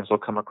sometimes will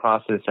come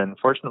across this, and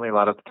fortunately, a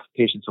lot of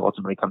patients who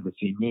ultimately come to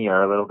see me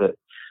are a little bit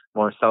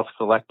more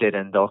self-selected,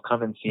 and they'll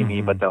come and see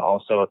me, but they'll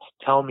also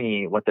tell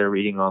me what they're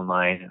reading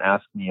online and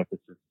ask me if this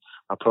is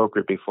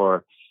appropriate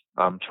before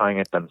trying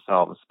it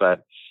themselves.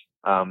 But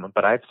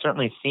I've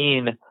certainly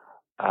seen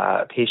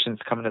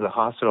patients come into the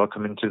hospital,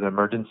 come into the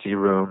emergency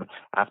room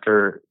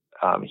after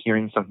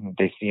hearing something that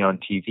they see on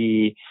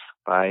TV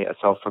by a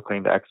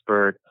self-proclaimed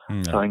expert,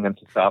 telling them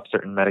to stop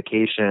certain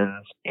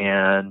medications,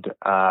 and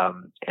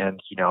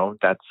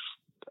that's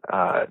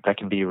that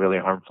can be really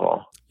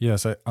harmful.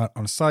 Yes. On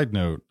a side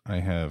note,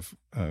 I have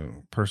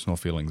personal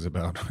feelings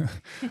about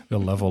the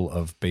level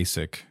of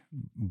basic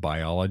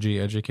biology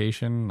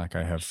education. Like,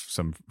 I have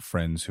some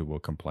friends who will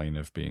complain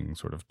of being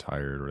sort of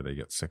tired or they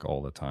get sick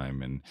all the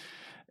time, and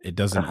it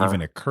doesn't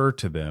even occur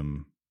to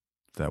them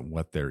that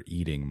what they're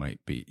eating might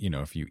be,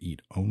 if you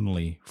eat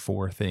only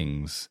 4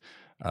 things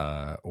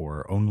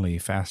or only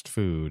fast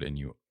food and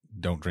you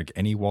don't drink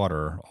any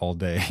water all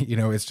day,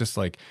 it's just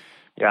like,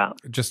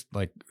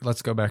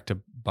 let's go back to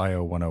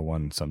Bio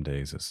 101 some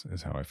days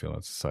is how I feel.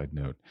 That's a side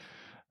note.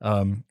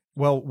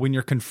 Well, when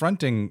you're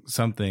confronting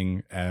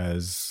something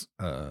as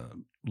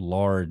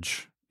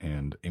large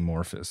and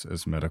amorphous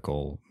as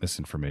medical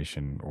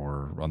misinformation,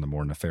 or on the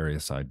more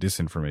nefarious side,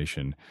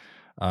 disinformation,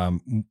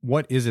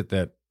 what is it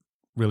that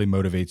really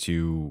motivates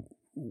you,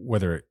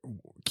 whether it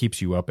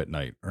keeps you up at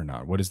night or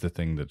not? What is the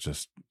thing that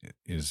just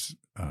is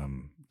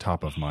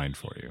top of mind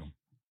for you?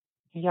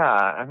 Yeah,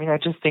 I mean, I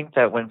just think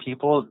that when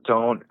people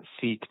don't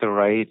seek the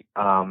right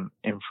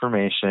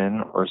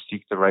information or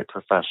seek the right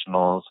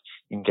professionals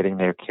in getting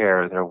their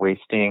care, they're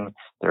wasting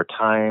their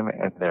time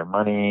and their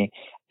money,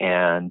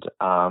 and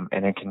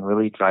it can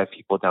really drive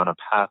people down a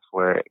path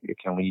where it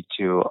can lead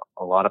to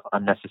a lot of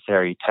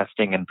unnecessary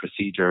testing and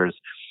procedures.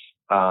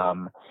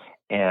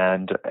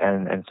 And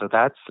so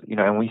that's,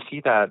 and we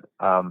see that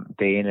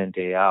day in and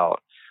day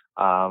out.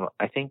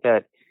 I think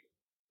that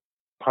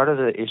part of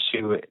the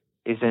issue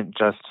isn't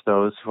just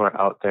those who are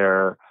out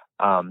there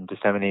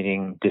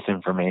disseminating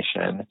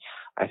disinformation.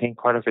 I think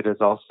part of it is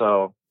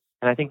also,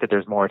 and I think that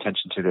there's more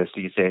attention to this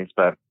these days,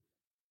 but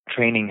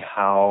training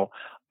how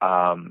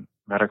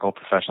medical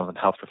professionals and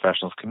health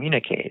professionals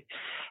communicate.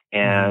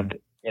 And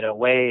in a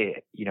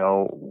way,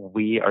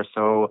 we are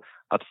so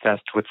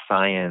obsessed with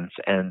science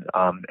and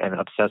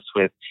obsessed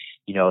with,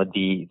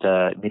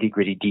 the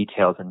nitty-gritty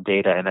details and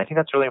data. And I think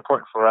that's really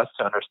important for us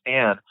to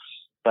understand,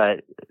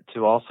 but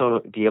to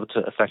also be able to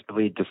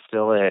effectively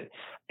distill it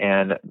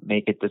and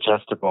make it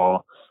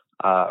digestible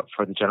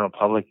for the general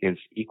public is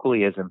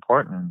equally as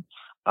important.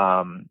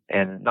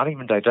 And not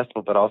even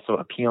digestible, but also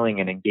appealing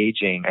and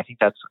engaging. I think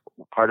that's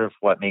part of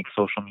what makes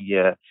social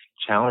media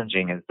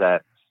challenging, is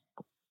that,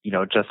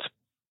 just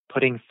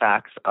putting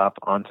facts up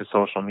onto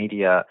social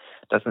media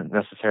doesn't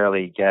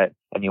necessarily get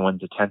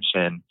anyone's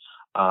attention.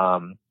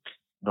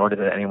 nor did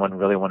anyone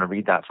really want to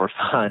read that for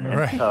fun. And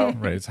right. so,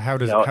 Right. So how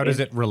does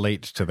it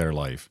relate to their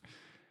life?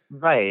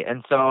 right.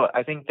 And so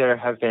I think there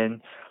have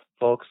been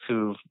folks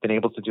who've been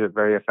able to do it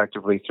very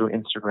effectively through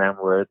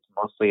Instagram, where it's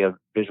mostly a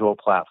visual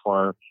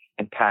platform,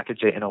 and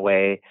package it in a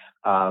way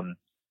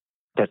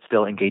that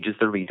still engages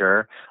the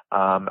reader,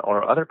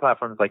 or other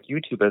platforms like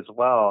YouTube as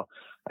well.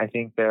 I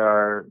think there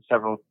are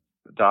several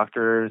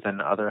doctors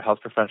and other health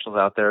professionals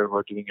out there who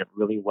are doing it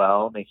really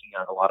well, making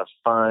it a lot of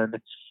fun,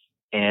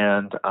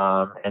 and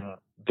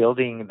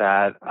building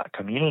that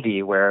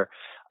community where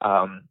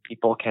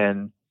people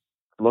can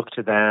look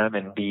to them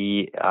and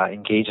be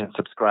engaged and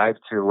subscribe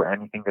to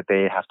anything that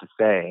they have to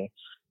say.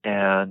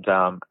 And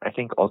I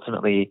think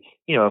ultimately,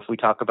 if we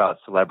talk about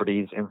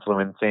celebrities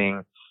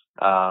influencing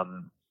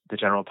the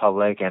general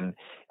public and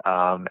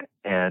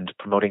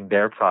promoting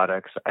their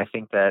products, I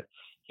think that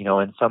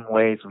in some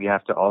ways we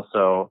have to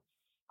also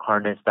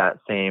harness that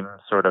same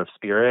sort of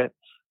spirit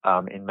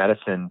in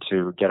medicine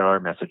to get our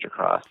message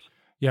across.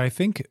 Yeah, I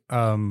think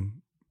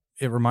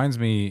it reminds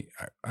me,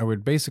 I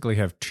would basically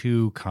have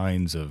two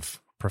kinds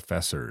of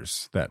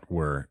professors that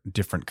were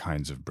different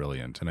kinds of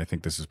brilliant. And I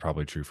think this is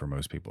probably true for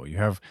most people. You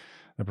have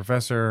the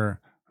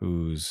professor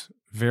who's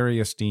very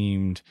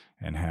esteemed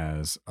and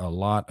has a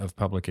lot of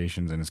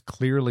publications and is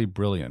clearly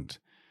brilliant,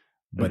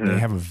 but they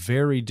have a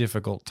very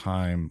difficult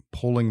time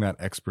pulling that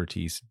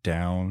expertise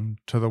down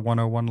to the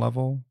 101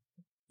 level.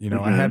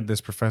 I had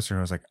this professor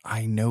who was like,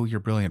 I know you're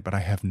brilliant, but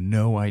I have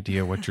no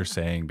idea what you're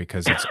saying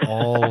because it's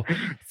all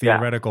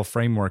theoretical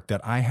framework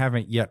that I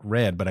haven't yet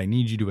read, but I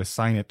need you to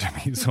assign it to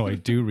me so I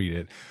do read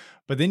it.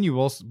 But then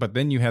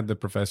you had the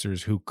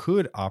professors who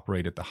could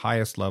operate at the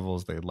highest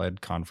levels. They led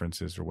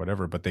conferences or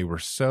whatever, but they were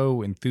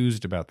so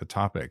enthused about the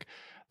topic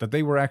that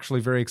they were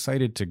actually very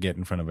excited to get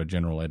in front of a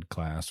general ed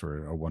class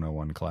or a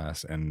 101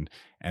 class and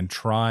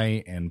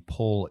try and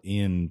pull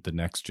in the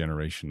next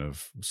generation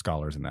of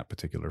scholars in that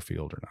particular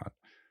field or not.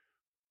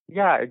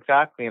 Yeah,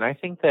 exactly. And I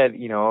think that,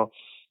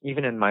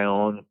 even in my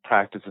own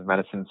practice of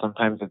medicine,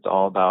 sometimes it's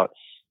all about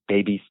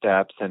baby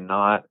steps and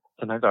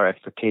sometimes our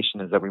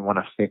expectation is that we want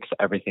to fix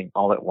everything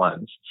all at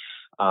once.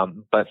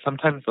 But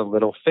sometimes the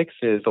little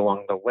fixes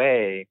along the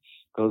way,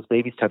 those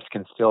baby steps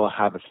can still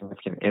have a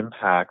significant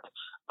impact.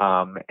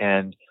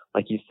 And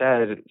like you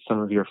said, some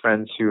of your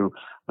friends who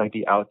might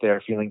be out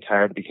there feeling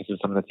tired because of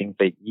some of the things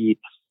they eat,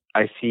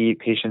 I see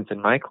patients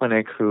in my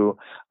clinic who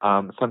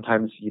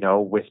sometimes,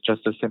 with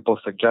just a simple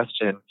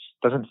suggestion,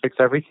 doesn't fix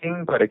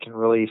everything, but it can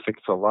really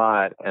fix a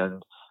lot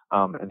and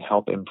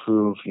help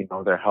improve,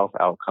 their health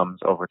outcomes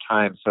over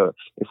time. So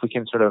if we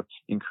can sort of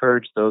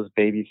encourage those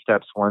baby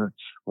steps one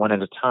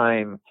at a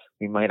time,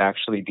 we might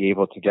actually be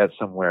able to get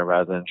somewhere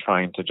rather than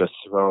trying to just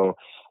throw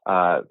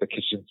the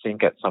kitchen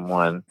sink at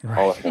someone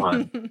all at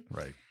once.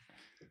 Right.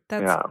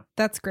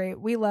 That's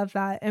great. We love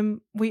that. And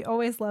we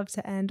always love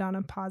to end on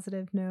a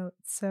positive note.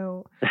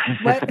 So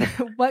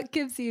what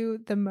gives you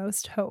the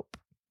most hope?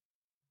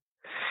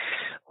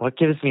 What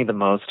gives me the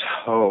most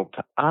hope?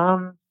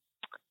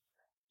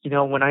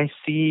 When I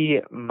see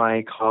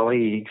my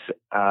colleagues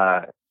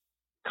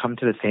come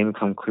to the same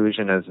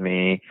conclusion as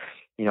me,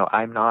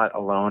 I'm not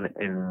alone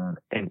in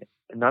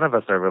none of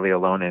us are really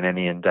alone in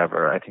any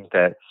endeavor. I think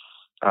that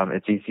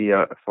it's easy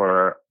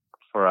for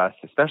us,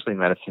 especially in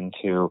medicine,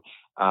 to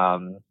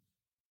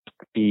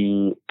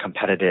be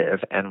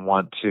competitive and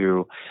want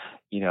to,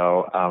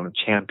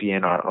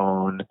 champion our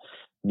own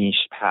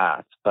niche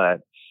path.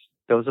 But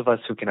those of us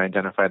who can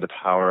identify the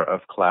power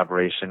of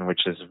collaboration,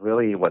 which is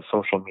really what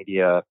social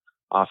media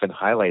often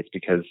highlights,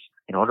 because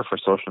in order for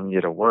social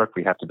media to work,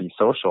 we have to be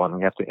social and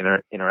we have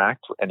to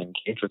interact and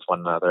engage with one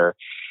another.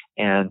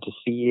 And to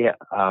see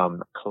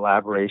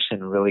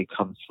collaboration really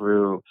come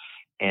through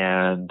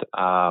and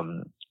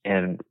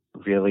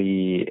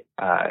really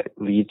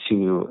lead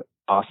to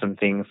awesome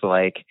things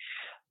like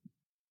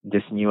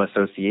this new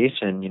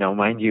association.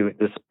 Mind you,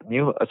 this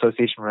new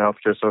association for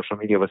healthcare social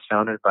media was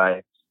founded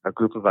by a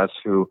group of us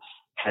who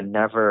had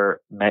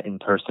never met in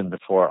person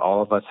before.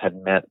 All of us had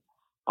met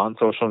on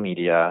social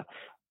media.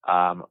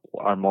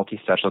 Our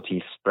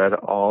multi-specialty spread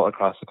all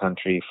across the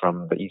country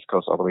from the East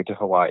Coast all the way to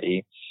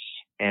Hawaii.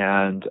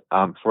 And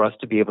for us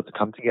to be able to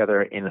come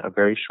together in a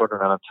very short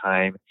amount of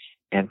time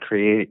and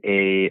create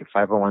a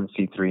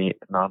 501c3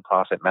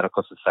 nonprofit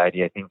medical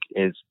society, I think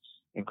is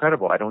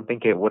incredible. I don't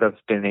think it would have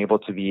been able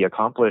to be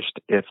accomplished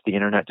if the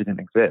internet didn't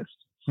exist,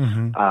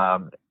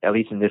 at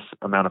least in this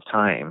amount of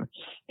time.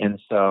 And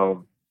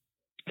so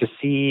to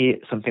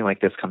see something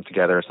like this come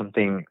together,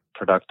 something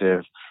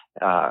productive,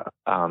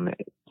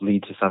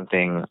 lead to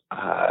something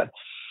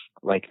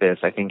like this,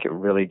 I think it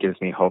really gives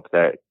me hope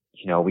that,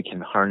 we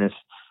can harness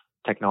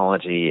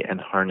technology and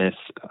harness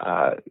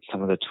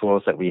some of the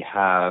tools that we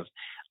have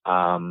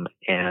and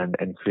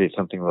create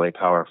something really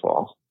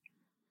powerful.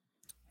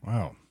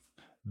 Wow.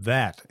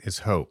 That is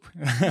hope.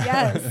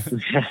 Yes.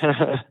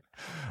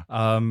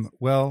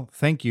 Well,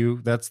 thank you.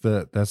 That's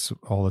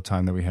all the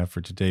time that we have for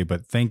today,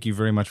 but thank you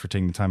very much for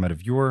taking the time out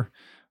of your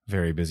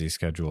very busy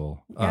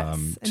schedule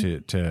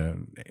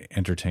to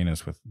entertain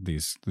us with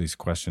these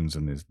questions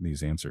and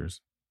these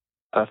answers.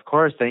 Of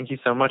course. Thank you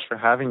so much for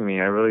having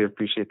me. I really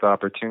appreciate the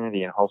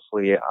opportunity, and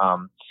hopefully,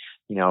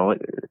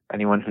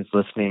 anyone who's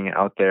listening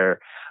out there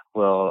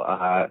will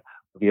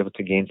be able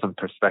to gain some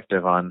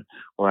perspective on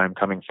where I'm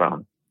coming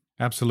from.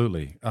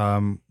 Absolutely.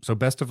 So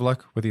best of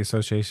luck with the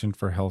Association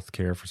for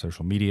Healthcare for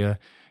Social Media,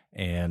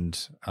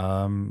 and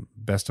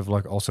best of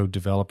luck also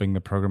developing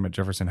the program at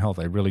Jefferson Health.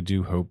 I really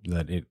do hope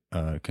that it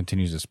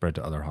continues to spread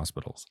to other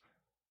hospitals.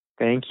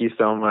 Thank you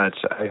so much.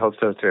 I hope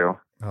so too.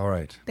 All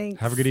right. Thanks.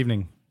 Have a good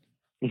evening.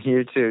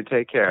 You too.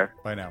 Take care.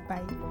 Bye now.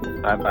 Bye.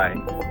 Bye-bye.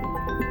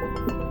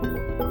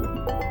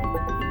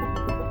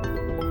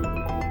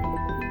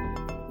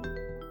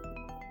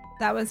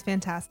 That was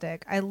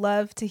fantastic. I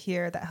love to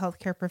hear that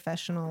healthcare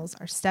professionals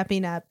are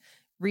stepping up,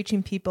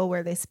 reaching people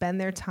where they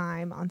spend their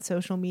time on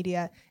social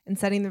media, and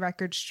setting the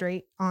record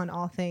straight on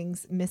all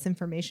things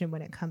misinformation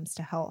when it comes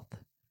to health.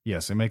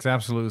 Yes, it makes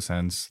absolute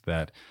sense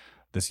that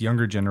this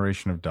younger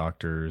generation of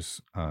doctors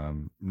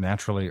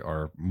naturally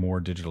are more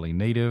digitally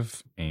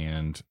native,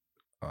 and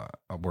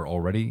we're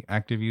already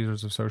active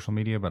users of social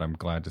media, but I'm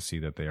glad to see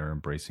that they are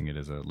embracing it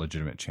as a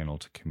legitimate channel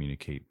to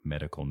communicate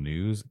medical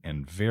news,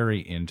 and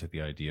very into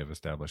the idea of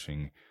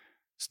establishing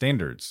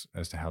standards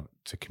as to how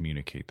to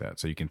communicate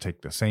that. So you can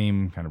take the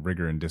same kind of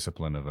rigor and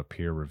discipline of a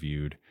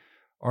peer-reviewed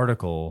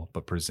article,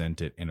 but present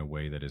it in a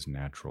way that is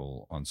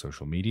natural on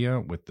social media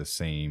with the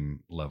same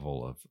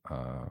level of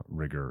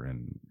rigor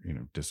and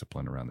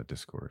discipline around the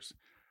discourse.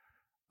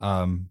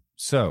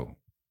 So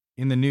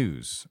in the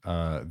news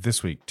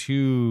this week,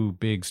 two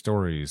big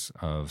stories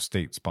of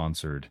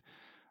state-sponsored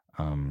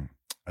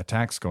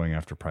attacks going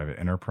after private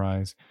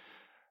enterprise.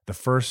 The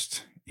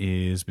first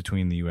is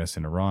between the U.S.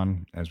 and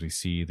Iran. As we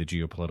see the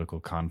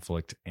geopolitical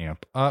conflict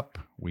amp up,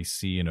 we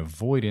see an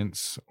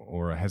avoidance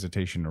or a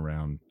hesitation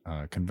around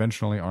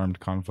conventionally armed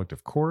conflict.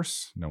 Of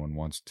course, no one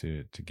wants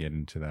to get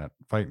into that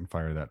fight and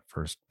fire that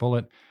first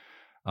bullet.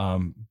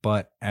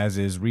 But as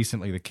is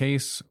recently the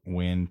case,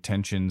 when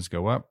tensions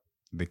go up,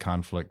 the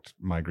conflict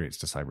migrates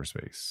to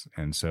cyberspace.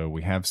 And so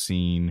we have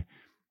seen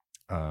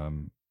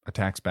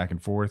attacks back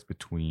and forth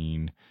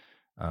between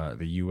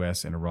the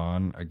U.S. and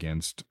Iran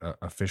against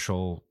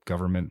official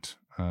government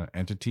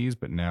entities,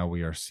 but now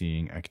we are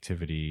seeing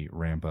activity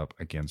ramp up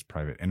against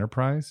private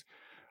enterprise.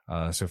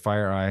 So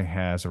FireEye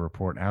has a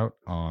report out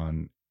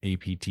on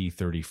APT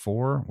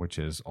 34, which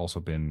has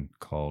also been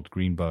called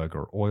Greenbug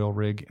or Oil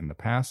Rig in the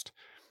past.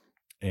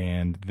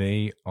 And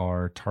they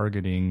are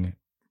targeting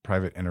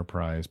private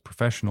enterprise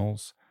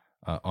professionals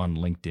on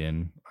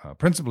LinkedIn,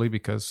 principally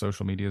because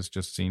social media is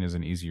just seen as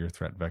an easier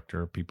threat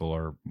vector. People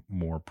are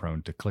more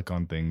prone to click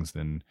on things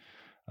than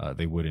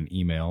they would in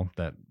email.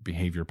 That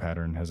behavior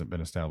pattern hasn't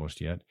been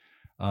established yet.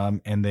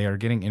 And they are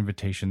getting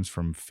invitations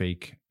from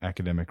fake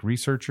academic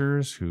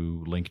researchers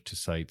who link to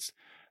sites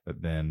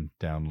that then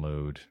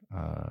download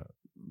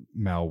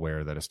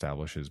malware that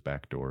establishes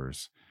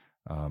backdoors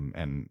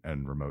and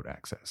remote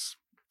access.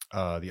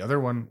 The other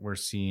one we're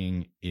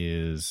seeing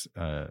is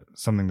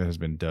something that has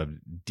been dubbed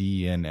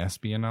DN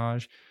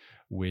espionage,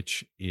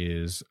 which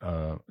is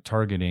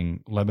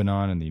targeting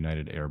Lebanon and the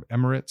United Arab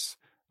Emirates,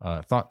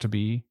 thought to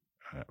be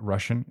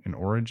Russian in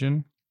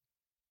origin.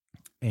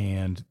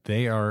 And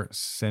they are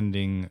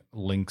sending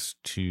links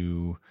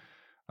to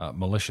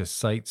malicious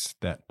sites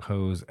that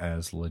pose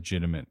as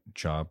legitimate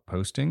job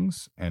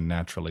postings. And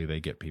naturally, they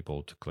get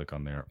people to click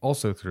on there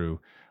also through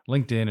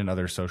LinkedIn and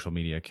other social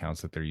media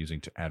accounts that they're using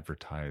to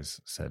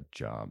advertise said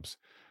jobs.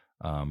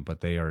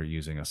 But they are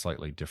using a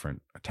slightly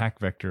different attack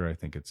vector. I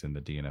think it's in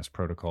the DNS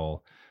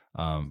protocol.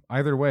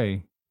 Either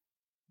way,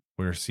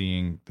 we're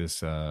seeing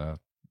this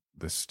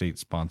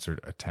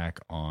state-sponsored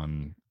attack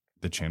on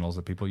the channels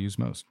that people use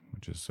most,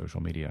 which is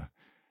social media.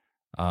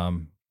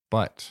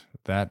 But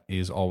that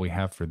is all we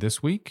have for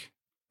this week.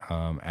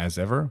 As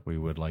ever, we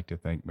would like to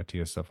thank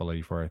Matthias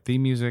Sefaleti for our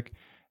theme music,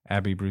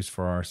 Abby Bruce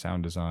for our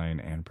sound design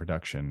and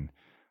production.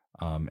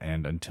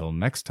 And until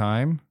next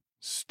time,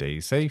 stay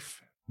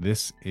safe.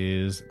 This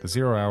is the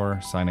 0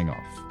 Hour signing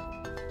off.